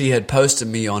with, she had posted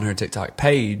me on her TikTok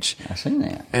page. I seen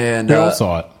that. And They all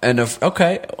saw it. And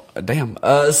okay, damn.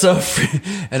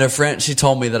 And a friend, she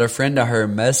told me that a friend of her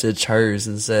messaged hers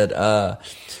and said,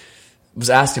 was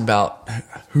asking about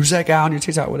who's that guy on your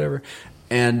TikTok, whatever.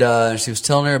 And she was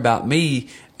telling her about me,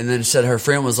 and then said her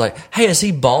friend was like, "Hey, is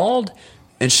he bald?"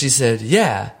 And she said,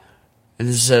 "Yeah." And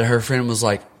then said her friend was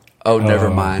like, "Oh, never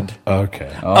mind."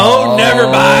 Okay. Oh, never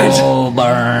mind. Oh,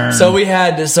 burn. So we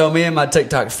had to, so me and my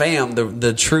TikTok fam,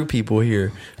 the true people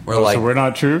here, were like, so we're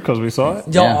not true because we saw it?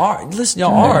 y'all Yeah. are. Listen,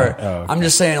 y'all are. Oh, okay. I'm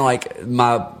just saying, like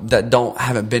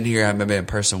haven't been here, haven't been in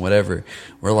person, whatever.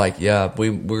 We're like, yeah,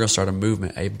 we're gonna start a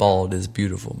movement, a bald is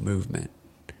beautiful movement.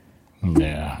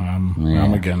 Yeah,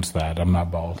 I'm against that. I'm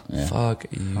not bald. Fuck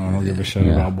you. I don't give a shit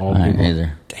Yeah, about bald I ain't people.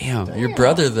 either. Damn, your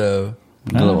brother though.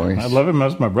 Glorious. I love him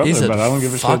as my brother, He said, but I don't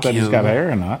give a shit "Fuck that he's you." got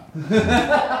hair or not.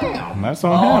 And that's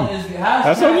on him.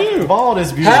 That's on you. Bald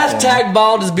is beautiful. Hashtag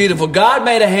bald is beautiful. God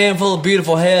made a handful of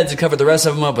beautiful heads and covered the rest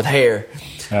of them up with hair.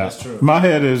 That's true. My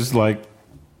head is like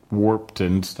warped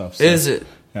and stuff. So. Is it?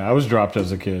 Yeah, I was dropped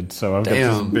as a kid, so I've got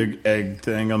Damn. this big egg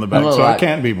thing on the back, look so I like-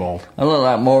 can't be bald. I look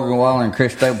like Morgan Wallen and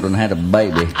Chris Stapleton had a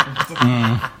baby.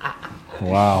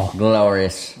 Wow.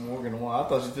 Glorious. Morgan, well, I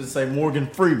thought you were going to say Morgan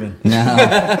Freeman.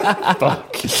 No,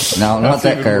 Fuck. no, not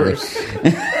that even curly. worse.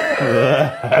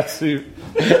 That's it.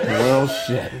 Well,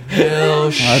 shit.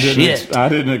 Hell shit. I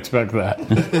didn't expect that. I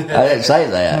didn't say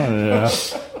that. Yeah.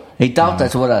 He thought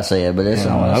that's what I said, but it's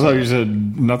not what I I thought said. you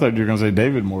said. I thought you were going to say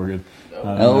David Morgan.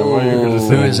 Oh.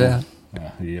 Who is that?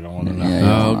 Yeah, you don't want to know.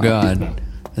 Yeah. Oh, God.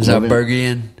 Is that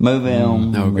Bergian? Move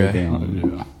on. Okay.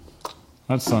 Move on. Yeah.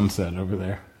 That's Sunset over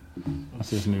there. That's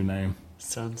his new name.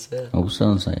 Sunset. Oh,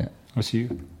 Sunset. What's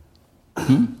you?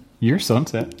 You're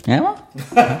Sunset. Am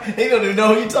I? He don't even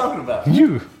know who you're talking about.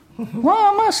 You. Why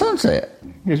am I Sunset?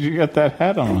 Because you got that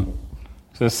hat on.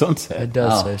 It says It Sunset.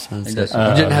 does Oh, say it sunset. does.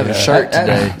 You didn't have a shirt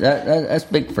today. That's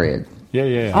Big Fred. Yeah,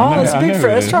 yeah. Oh, that's I Big know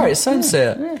Fred. it That's is. right.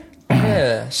 Sunset. Yeah.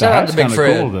 The Shout out hat's to Big kinda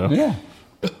Fred. cool, though. Yeah.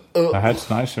 The hat's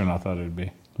nicer than I thought it'd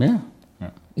be. Yeah.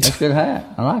 That's a good hat.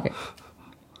 I like it.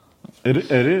 It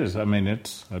is. I mean,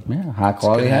 it's a Yeah, high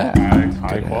quality hat.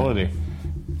 high quality.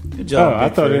 Good job. Oh, I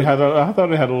Big thought Fred.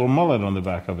 it had a little mullet on the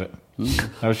back of it.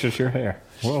 That was just your hair.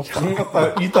 Well,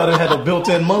 You thought it had a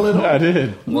built-in mullet on? I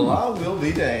did. Well, I will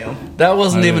be damned. That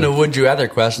wasn't even a would you rather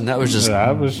question. That was just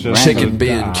I was just chicken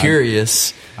being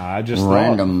curious. I just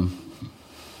Random.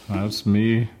 thought that's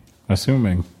me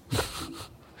assuming.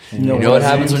 You know what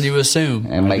happens when you assume?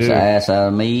 It makes do. an ass out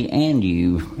of me and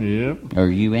you. Yep. Or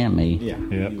you and me. Yeah.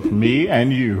 Yep. Me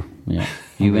and you. Yeah.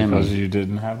 You and Because me. you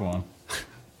didn't have one.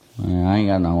 Yeah, I ain't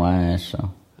got no ass,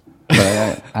 so.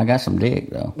 But I got some dick,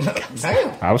 though.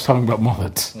 Damn. I was talking about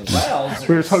mullets. Wow.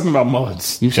 We were talking about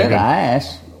mullets. You said Chicken.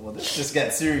 ass. Well, this just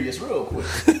got serious real quick.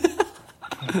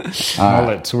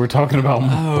 Mullets. We're talking about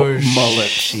Oh, mullets.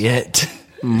 shit.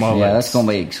 Mullets. Yeah, that's going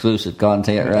to be exclusive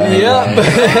content, right? Yep.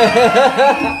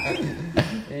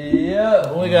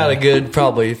 Yep. We got a good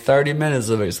probably 30 minutes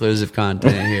of exclusive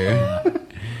content here.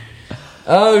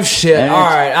 Oh, shit. All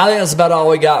right. I think that's about all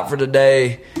we got for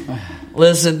today.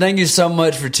 Listen, thank you so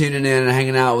much for tuning in and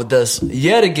hanging out with us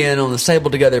yet again on the Stable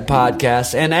Together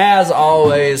podcast. And as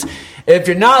always, if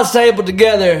you're not stable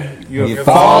together, you're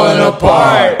falling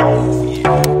apart.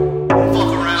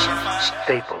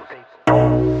 Staple.